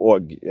Nordic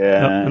og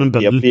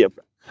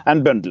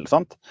en bundle,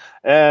 sant?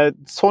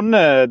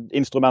 Sånne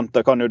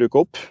instrumenter kan jo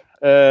dukke opp.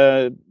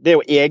 Det er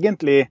jo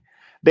egentlig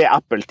det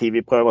Apple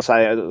TV prøver å si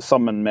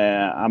sammen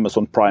med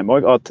Amazon Prime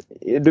også, at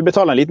du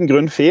betaler en liten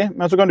grunnfee,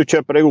 men så kan du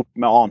kjøpe deg opp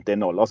med annet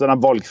innhold, altså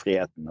den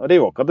valgfriheten. Og det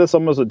er jo akkurat det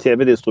samme som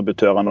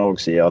TV-distributørene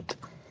også sier, at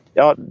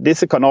ja,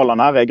 disse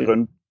kanalene her er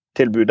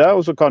grunntilbudet,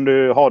 og så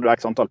har du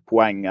x antall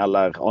poeng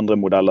eller andre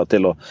modeller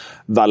til å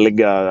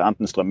velge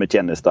enten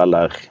strømmetjeneste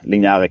eller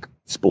lineære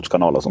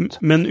sportskanaler og sånt.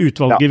 Men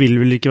utvalget vil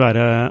vel ikke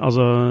være,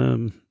 altså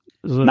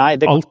nei,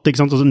 alt, ikke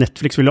sant? Altså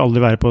Netflix vil jo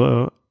aldri være på,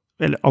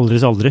 eller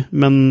aldri,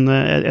 men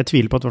jeg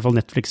tviler på at i hvert fall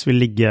Netflix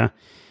vil ligge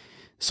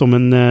som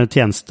en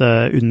tjeneste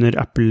under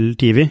Apple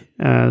TV,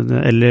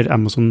 eller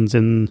Amazon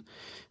sin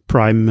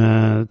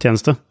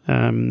Prime-tjeneste,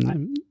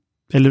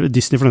 eller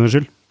Disney for denne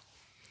skyld.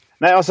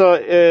 Nei, altså,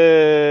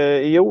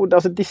 jo,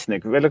 altså Disney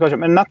vil det kanskje,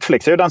 men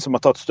Netflix er jo den som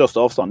har tatt størst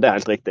avstand, det er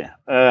helt riktig.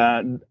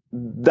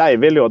 De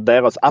vil jo at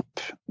deres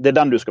app, det er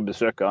den du skal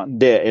besøke,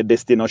 det er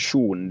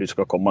destinasjonen du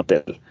skal komme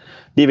til.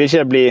 De vil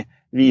ikke bli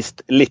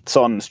vist litt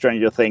sånn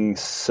Stranger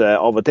Things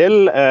av og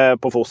til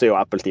på forsiden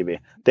av Apple TV.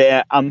 Det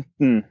er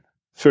enten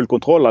full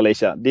kontroll eller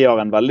ikke. De har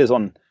en veldig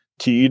sånn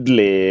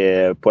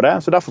tydelig på det,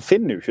 så derfor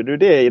finner jo ikke du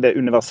det i det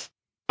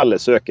universelle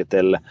søket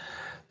til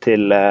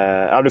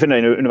du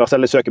finner det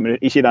universelle søket, men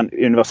ikke i den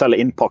universelle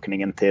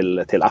innpakningen til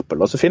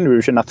Apple. Og så finner du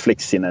ikke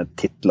Netflix sine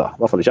titler,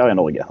 i hvert fall ikke her i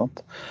Norge. Sant?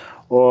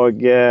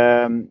 Og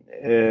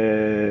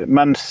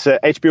mens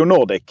HBO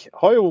Nordic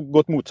har jo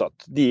gått motsatt.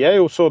 De er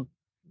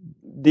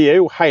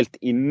jo helt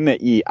inne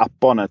i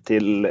appene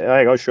til,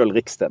 jeg har jo selv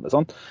Riks-TV,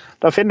 sant?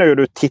 Der finner jo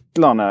du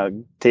titlene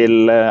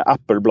til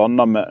Apple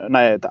blandet med,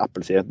 nei, til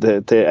Apple sier,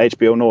 til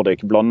HBO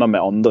Nordic blandet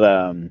med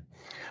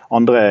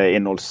andre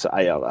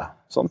innholdseiere,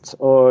 sant?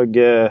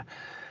 Og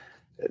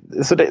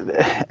så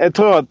jeg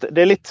tror at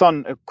det er litt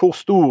sånn, hvor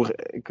stor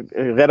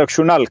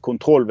redaksjonell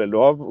kontroll vil du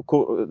ha?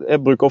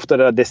 Jeg bruker ofte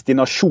det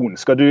destinasjon.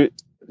 Skal du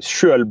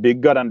selv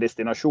bygge den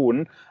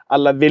destinasjonen,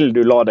 eller vil du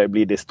la deg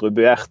bli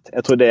distribuert?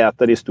 Jeg tror det er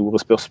et av de store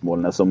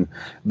spørsmålene som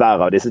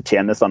hver av disse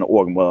tjenestene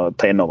også må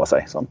ta inn over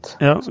seg. Sant?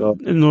 Ja,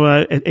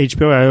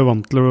 HBO er jo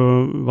vant til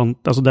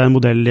altså det er en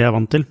modell de er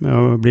vant til, med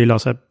å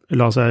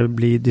la seg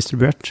bli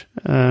distribuert.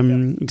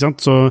 Ikke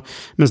sant? Så,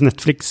 mens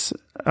Netflix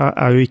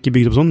er jo ikke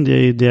bygd opp sånn,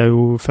 de er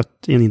jo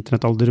født i en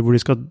internettalder hvor de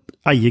skal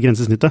eie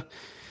grensesnittet.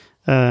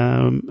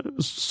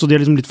 Så de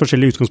har liksom litt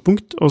forskjellige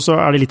utgangspunkt, og så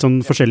er det litt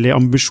sånn forskjellige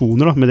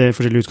ambisjoner da, med de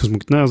forskjellige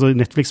utgangspunktene. Altså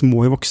Netflix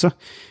må jo vokse.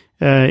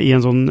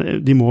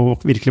 De må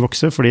virkelig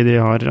vokse, fordi de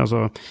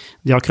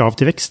har krav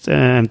til vekst,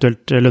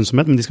 eventuelt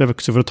lønnsomhet, men de skal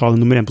vokse for å ta den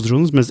nummer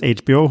 1-posisjonen, mens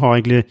HBO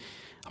har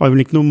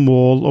vel ikke noe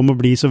mål om å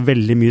bli så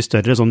veldig mye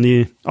større sånn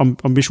i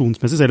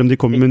ambisjonsmessig, selv om de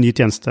kommer med en ny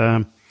tjeneste,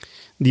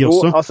 de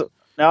også.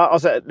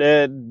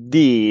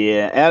 De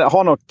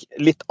har nok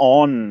litt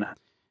annen,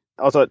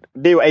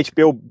 det er jo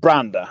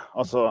HBO-brandet,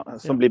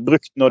 som blir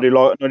brukt når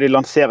de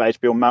lanserer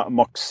HBO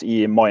Max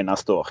i mai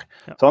neste år.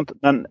 Ja. Sant?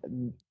 Men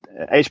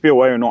HBO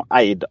er jo nå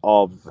eid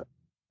av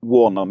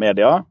Warner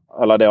Media,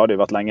 eller det har det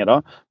jo vært lenge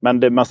da,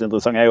 men det mest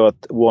interessante er jo at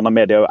Warner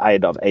Media er jo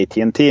eid av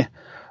AT&T,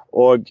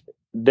 og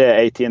det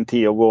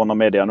AT&T og Warner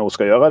Media nå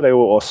skal gjøre, det er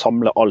jo å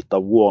samle alt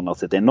av Warner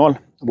sitt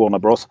innhold, Warner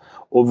Bros.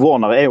 Og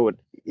Warner er jo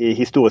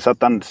historisk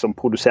sett den som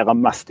produserer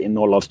mest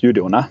innhold av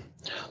studioene.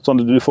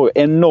 Sånn at du får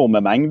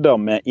enorme mengder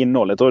med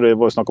innhold. Jeg tror det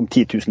var snakk om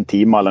 10 000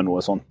 timer eller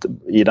noe sånt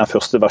i den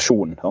første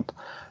versjonen. Sant?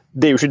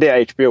 Det er jo ikke det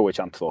HBO er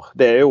kjent for.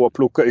 Det er jo å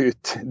plukke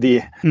ut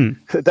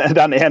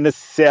den ene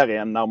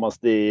serien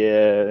nærmest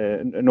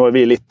nå er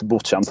vi litt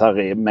bortskjemt her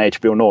med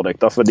HBO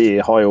Nordic, for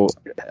de har jo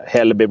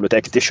hele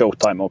biblioteket til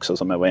Showtime også,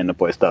 som jeg var inne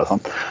på i sted.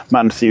 Sant?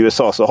 Mens i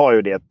USA så har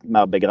jo de et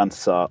mer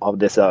begrenset av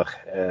disse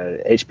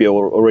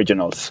HBO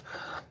Originals.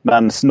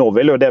 Mens nå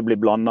vil jo det bli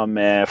blandet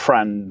med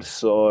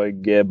Friends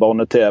og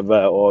barne-TV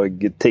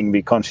og ting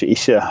vi kanskje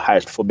ikke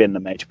helt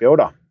forbinder med HBO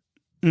da.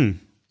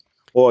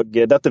 Og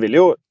dette vil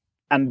jo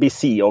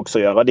NBC også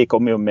gjøre. De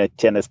kommer jo med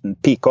tjenesten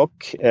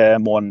Peacock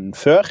måneden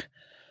før.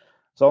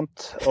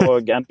 Sant?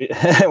 Og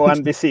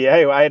NBC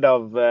er jo eid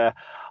av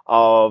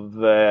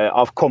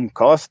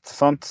Comcast,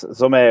 sant?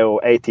 Som er jo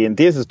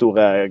AT&T's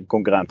store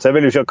konkurrent. Så jeg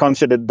vil jo ikke,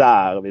 kanskje det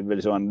der vi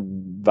vil se en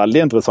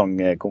veldig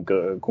interessant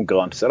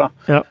konkurranse da.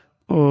 Ja,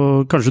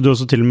 og kanskje du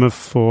også til og med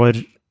får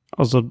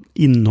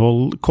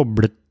innhold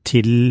koblet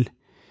til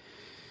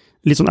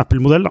litt sånn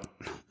Apple-modell da.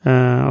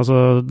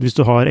 Hvis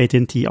du har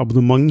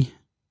AT&T-abonnement,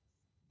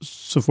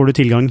 så får du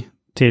tilgang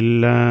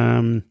til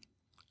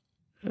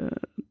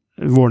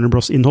Warner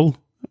Bros. Innhold.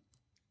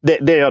 Det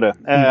gjør det.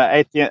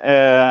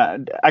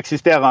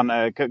 Eksisterende,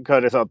 hva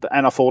er det sagt,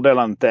 en av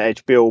fordelene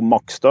til HBO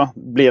Max da,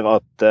 blir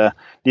at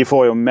de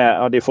får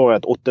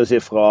et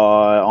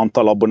 8-siffret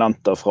antall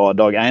abonnenter fra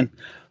dag 1.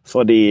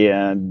 Fordi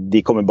de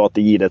kommer bare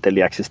til å gi det til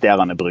de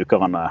eksisterende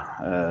brukerne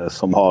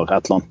som har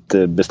et eller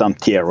annet bestemt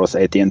tier hos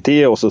AT&T,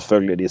 og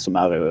selvfølgelig de som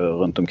er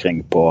rundt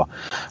omkring på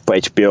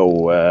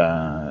HBO,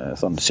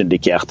 sånn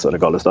syndikert, så det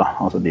kalles da.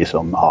 Altså de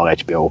som har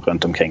HBO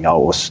rundt omkring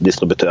hos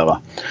distributører.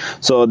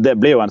 Så det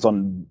blir jo en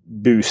sånn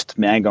boost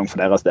med en gang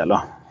for deres del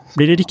da.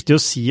 Blir det riktig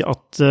å si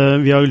at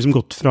vi har liksom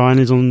gått fra en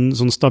litt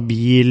sånn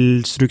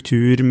stabil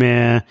struktur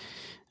med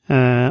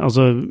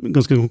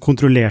ganske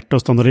kontrollerte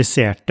og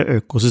standardiserte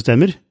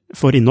økosystemer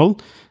for innhold,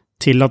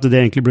 til at det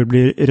egentlig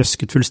blir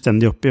røsket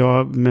fullstendig opp i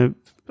med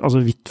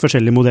vidt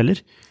forskjellige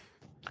modeller?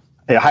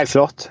 Ja, helt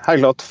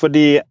klart.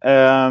 Fordi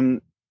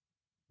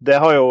det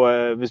har jo,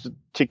 hvis du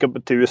kikker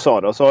til USA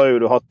da, så har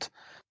jo du hatt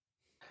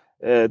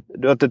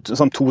et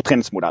sånn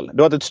totrinnsmodell. Du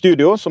har hatt et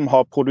studio som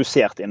har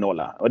produsert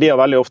innholdet, og de har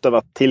veldig ofte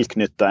vært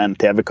tilknyttet en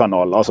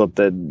TV-kanal, altså at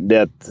det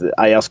er et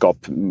eierskap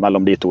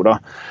mellom de to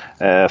da,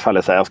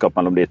 felles eierskap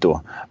mellom de to.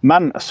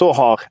 Men så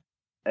har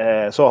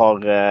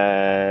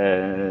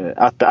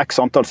etter x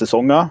antall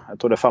sesonger, jeg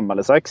tror det er 5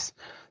 eller 6,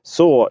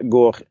 så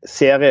går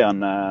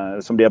seriene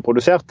som de har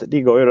produsert,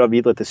 de går jo da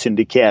videre til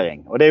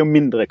syndikering, og det er jo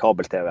mindre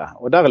kabel-TV,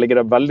 og der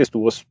ligger det har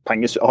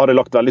det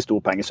lagt veldig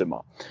store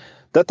pengesummer.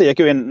 Dette gikk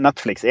jo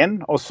Netflix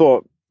inn, og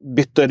så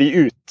bytter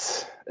de ut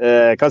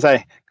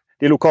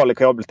de lokale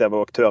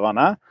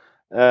kabel-TV-aktørene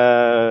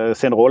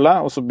sin rolle,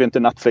 og så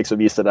begynte Netflix å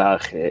vise det her.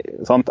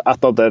 Sant?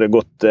 Etter at det hadde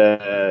gått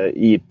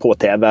på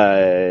TV,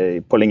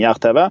 på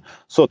lineær-TV,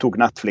 så tok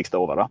Netflix det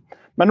over da.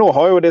 Men nå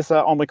har jo disse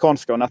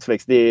amerikanske og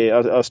Netflix,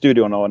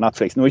 studioene og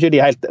Netflix, nå er ikke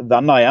de helt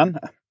venner igjen.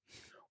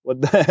 Og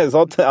det,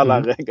 sant?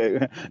 Eller,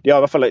 de har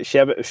i hvert fall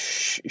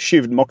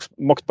skyvd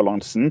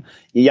maktbalansen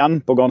igjen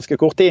på ganske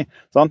kort tid.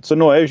 Sant? Så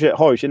nå har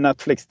jo ikke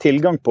Netflix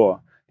tilgang på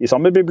de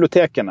samme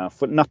bibliotekene,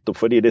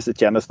 nettopp fordi disse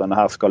tjenestene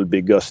her skal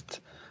bygges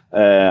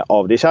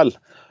av de selv.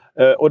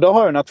 Og da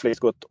har jo Netflix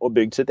gått og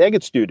bygd sitt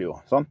eget studio,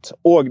 sant?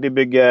 Og de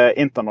bygger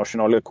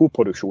internasjonale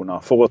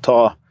koproduksjoner for å ta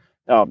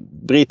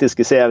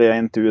britiske serier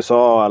inn til USA,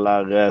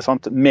 eller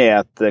sant? Med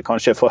et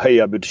kanskje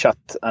forhøyet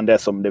budsjett enn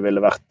det som det ville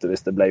vært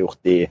hvis det ble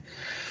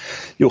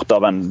gjort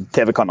av en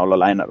TV-kanal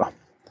alene da.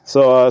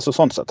 Så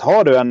sånn sett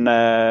er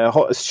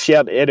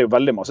det jo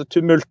veldig masse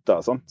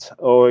tumulter, sant?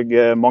 Og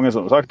mange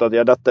som har sagt at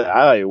dette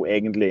er jo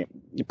egentlig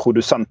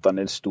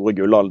produsentene i den store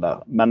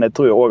gullalder, men jeg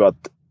tror jo også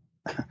at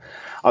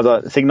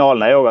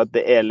signalene er jo at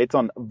det er litt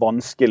sånn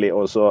vanskelig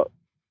å så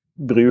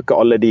bruke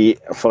alle de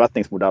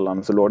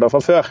forretningsmodellene som lå der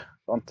fra før.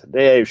 Sant?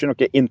 Det er jo ikke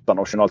noe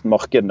internasjonalt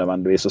marked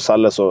nødvendigvis å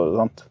selge så,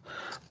 sant?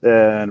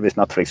 Hvis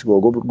Netflix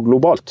går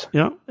globalt.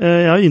 Ja,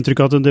 jeg har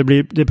inntrykk av at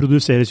det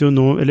produseres jo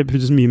nå, eller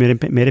produseres mye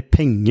mer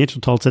penger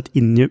totalt sett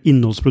inn i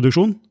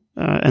innholdsproduksjon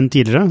enn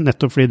tidligere,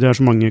 nettopp fordi det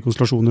så mange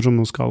konstellasjoner som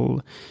nå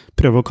skal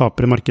prøve å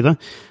kapre markedet.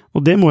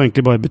 Og det må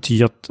egentlig bare bety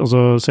at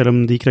altså, selv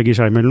om de kragger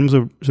seg imellom,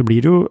 så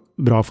blir det jo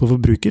bra for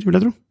forbruker, vil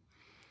jeg tro.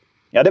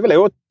 Ja, det vil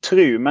jeg jo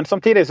tro, men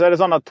samtidig så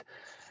det sånn at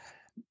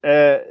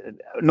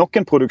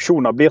noen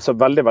produksjoner blir så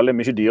veldig, veldig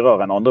mye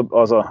dyrere enn andre,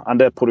 altså, enn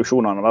det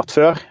produksjonene har vært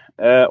før.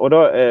 Og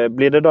da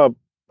blir det da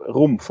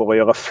rom for å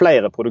gjøre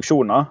flere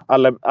produksjoner,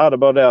 eller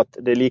det bare det at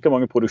det like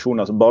mange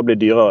produksjoner som bare blir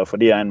dyrere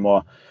fordi en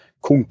må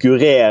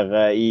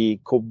konkurrere i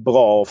hvor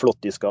bra og flott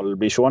de skal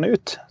bli seende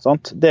ut,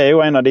 sant? Det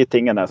jo en av de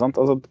tingene, sant?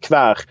 Altså,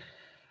 hver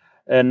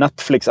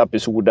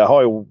Netflix-episode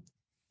har jo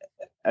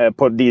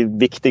på de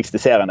viktigste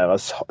seriene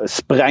deres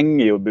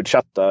sprenger jo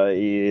budsjettet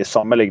i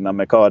sammenlignet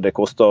med hva det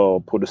koster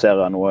å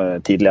produsere noe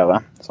tidligere,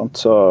 sant?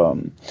 Så,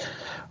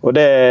 og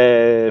det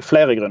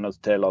flere grunner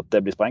til at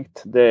det blir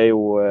sprengt. Det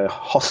jo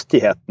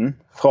hastigheten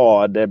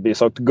fra det blir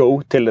sagt go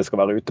til det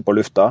skal være ute på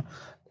lufta.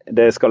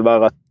 Det skal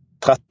være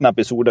 13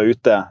 episoder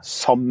ute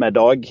samme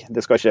dag.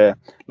 Det skal ikke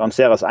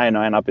lanseres en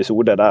og en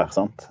episode der,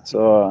 sant?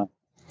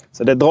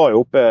 Så det drar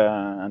jo opp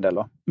en del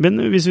da. Men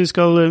hvis vi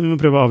skal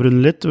prøve å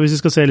avrunde litt, og hvis vi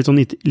skal se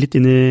litt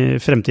inn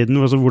i fremtiden,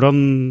 altså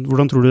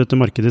hvordan tror du dette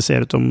markedet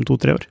ser ut om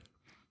 2-3 år?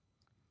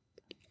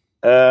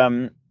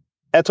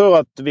 Jeg tror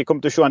at vi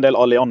kommer til å se en del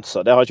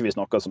allianser, det har ikke vi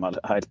snakket som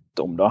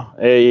helt om da.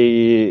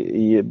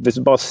 Hvis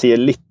vi bare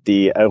sier litt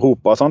i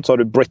Europa, sant, så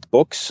har du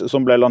BritBox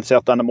som ble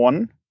lansert denne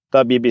måneden,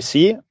 der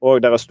BBC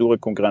og deres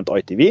store konkurrent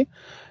ITV,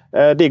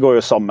 de går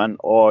jo sammen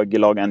og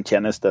lager en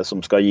tjeneste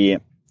som skal gi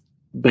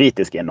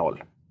britisk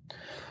innhold.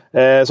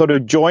 Så har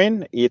du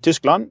Join i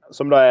Tyskland,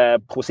 som da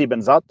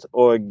ProSiebenSat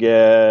og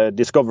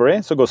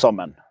Discovery, som går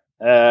sammen.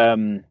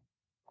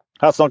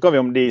 Her snakker vi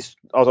om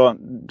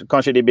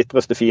kanskje de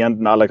bitterste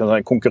fiendene,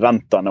 eller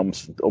konkurrentene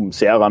om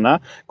seerne,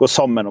 går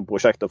sammen om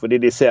prosjekter, fordi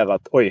de ser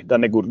at,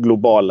 denne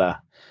globale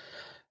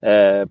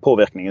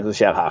påvirkningen som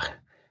skjer her.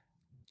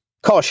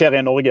 Hva skjer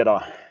i Norge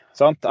da?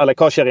 Sant? Eller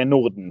hva skjer i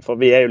Norden? For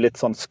vi jo litt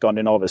sånn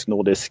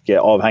skandinavisk-nordisk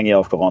avhengig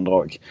av hverandre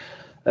også.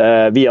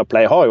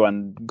 Viaplay har jo en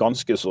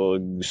ganske så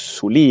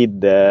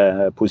solid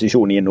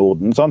posisjon i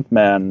Norden, sant?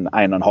 Med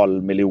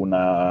 1,5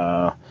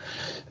 millioner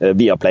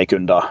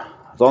Viaplay-kunder.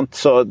 Sant?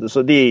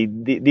 Så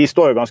de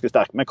står jo ganske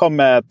sterkt. Men hva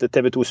med et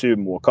TV2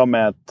 Sumo? Hva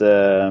med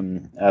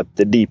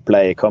et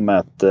Dplay? Hva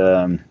med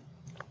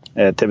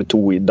et TV2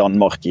 i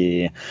Danmark?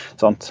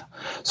 Sant?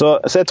 Så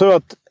jeg tror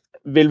at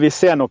vil vi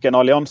se noen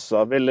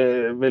allianser?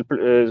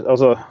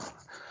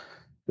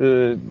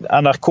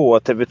 NRK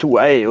og TV2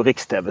 jo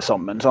Riks-TV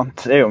sammen,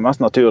 sant? Det jo mest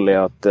naturlig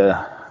at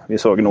vi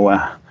så noe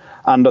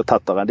enda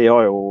tettere.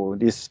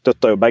 De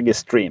støtter jo begge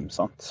stream,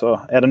 sant? Så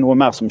det noe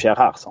mer som skjer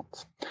her,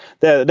 sant?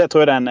 Det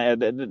tror jeg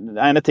det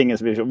ene tingen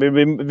som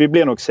vi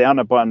blir nok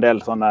seende på en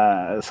del sånne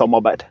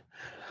samarbeid.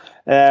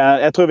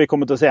 Jeg tror vi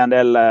kommer til å se en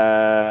del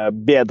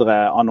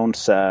bedre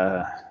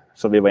annonser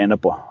som vi var inne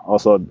på.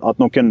 Altså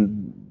at noen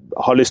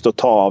har lyst til å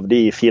ta av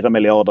de 4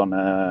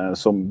 milliardene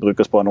som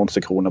brukes på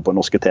annonsekroner på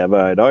norske TV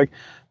i dag.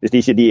 Hvis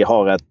ikke de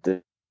har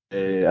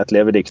et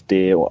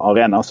levedyktig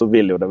arena, så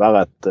vil jo det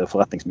være et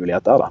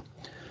forretningsmulighet der da.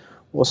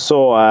 Og så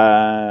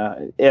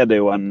det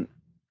jo en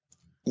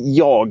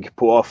jag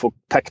på å få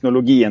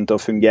teknologien til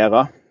å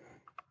fungere,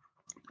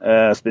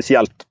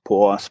 spesielt på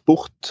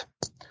sport.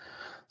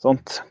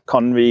 Sånt.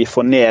 Kan vi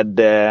få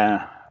ned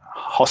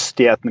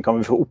hastigheten, kan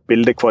vi få opp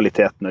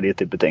bildekvaliteten og de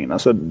type tingene.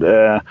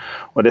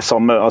 Og det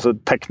samme, altså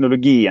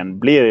teknologien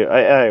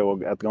jo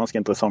et ganske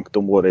interessant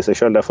område i seg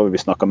selv, derfor vil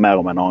vi snakke mer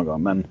om en annen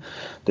gang, men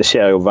det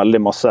skjer jo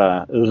veldig masse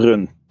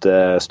rundt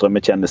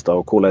strømmetjenester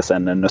og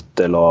hvordan en nødt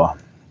til å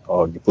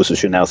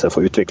posisjonere seg for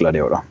å utvikle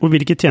de også da. Og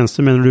hvilke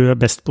tjenester mener du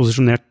best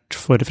posisjonert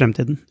for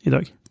fremtiden i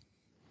dag?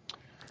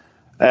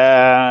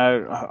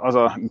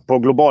 På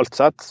globalt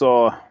sett så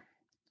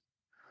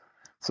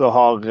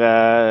har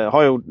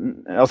jo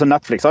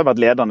Netflix har jo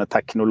vært ledende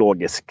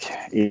teknologisk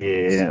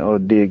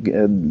og de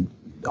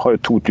har jo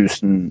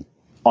 2000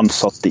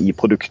 ansatte i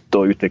produkt-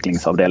 og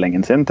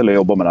utviklingsavdelingen sin til å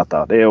jobbe med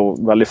dette. Det jo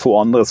veldig få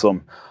andre som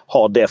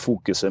har det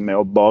fokuset med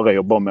å bare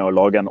jobbe med å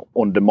lage en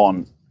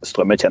on-demand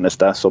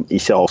strømmetjeneste som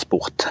ikke har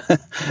sport.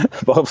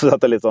 Bare for å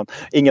sette litt sånn,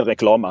 ingen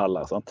reklame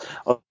heller. Sant?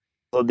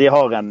 Altså, de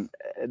har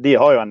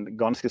jo en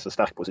ganske så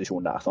sterk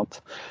posisjon der.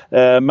 Sant?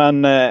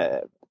 Men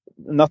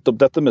nettopp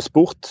dette med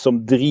sport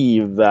som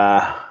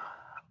driver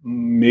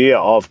mye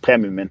av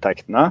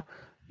premiuminntektene,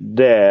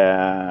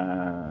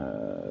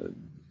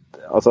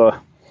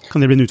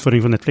 Kan det bli en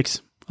utfordring for Netflix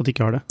at de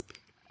ikke har det?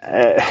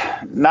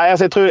 Nei,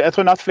 jeg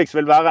tror Netflix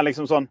vil være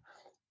liksom sånn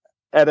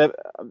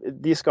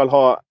de skal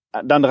ha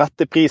den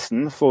rette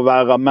prisen for å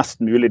være mest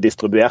mulig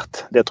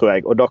distribuert, det tror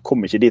jeg, og da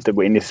kommer ikke de til å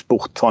gå inn i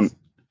sport sånn,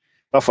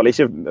 i hvert fall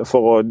ikke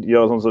for å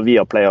gjøre sånn som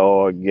Viaplay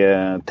og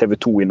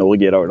TV2 i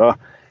Norge i dag da,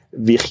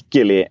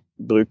 virkelig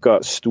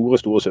bruker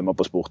store summer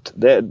på sport.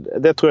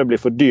 Det tror jeg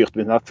blir for dyrt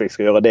hvis Netflix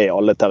skal gjøre det i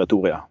alle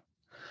territorier.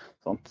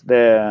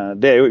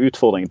 Det jo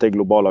utfordringen til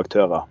globale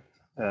aktører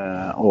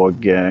og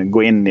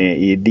gå inn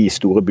i de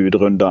store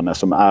budrundene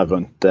som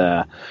rundt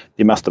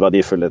de mest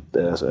verdifulle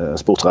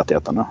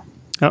sportsrettighetene.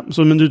 Ja,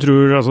 men du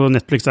tror altså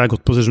Netflix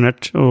godt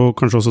posisjonert, og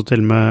kanskje også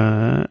til og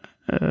med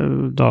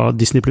da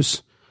Disney+.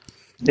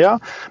 Ja,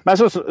 men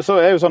så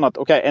jo sånn at,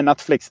 ok,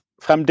 Netflix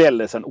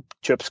fremdeles en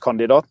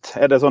oppkjøpskandidat?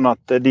 Det sånn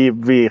at de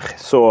blir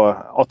så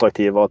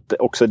attraktive at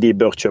også de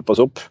bør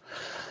kjøpes opp?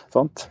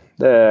 Sant?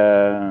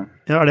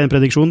 Ja, det en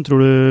prediksjon?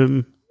 Tror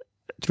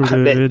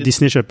du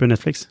Disney kjøper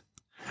Netflix?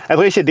 Jeg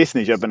tror ikke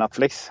Disney kjøper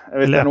Netflix.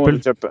 Eller Apple?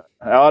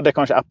 Ja, det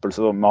kanskje Apple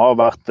som har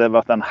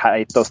vært den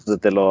heiteste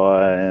til å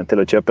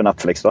kjøpe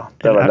Netflix, da.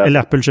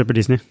 Eller Apple kjøper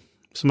Disney,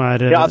 som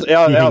de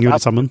henger jo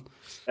litt sammen.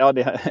 Ja,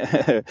 de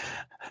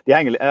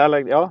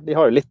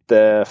har jo litt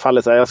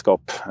felles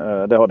eierskap,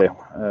 det har de jo.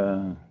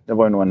 Det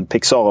var jo noen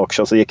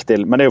Pixar-aksjer som gikk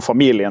til, men det jo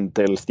familien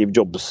til Steve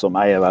Jobs som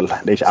eier vel,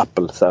 det ikke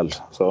Apple selv,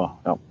 så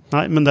ja.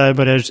 Nei, men det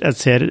bare, jeg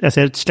ser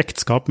et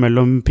slektskap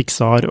mellom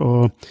Pixar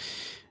og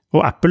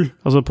Apple,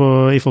 altså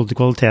i forhold til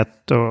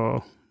kvalitet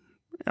og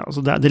ja,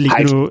 altså det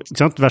ligger noe, ikke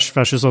sant,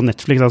 versus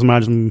Netflix da, som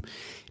liksom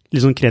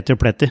litt sånn kreti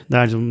og pleti.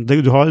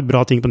 Du har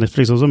bra ting på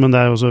Netflix også, men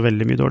det også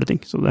veldig mye dårlige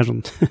ting, så det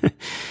sånn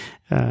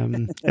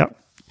ja.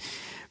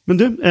 Men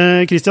du,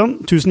 Christian,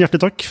 tusen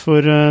hjertelig takk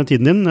for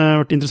tiden din. Det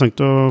har vært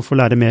interessant å få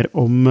lære mer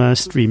om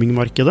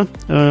streamingmarkedet,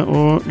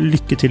 og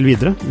lykke til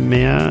videre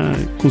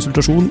med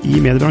konsultasjon i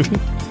mediebransjen.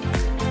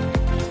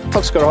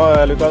 Takk skal du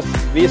ha, Lukas.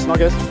 Vi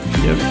snakkes.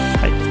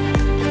 Hei.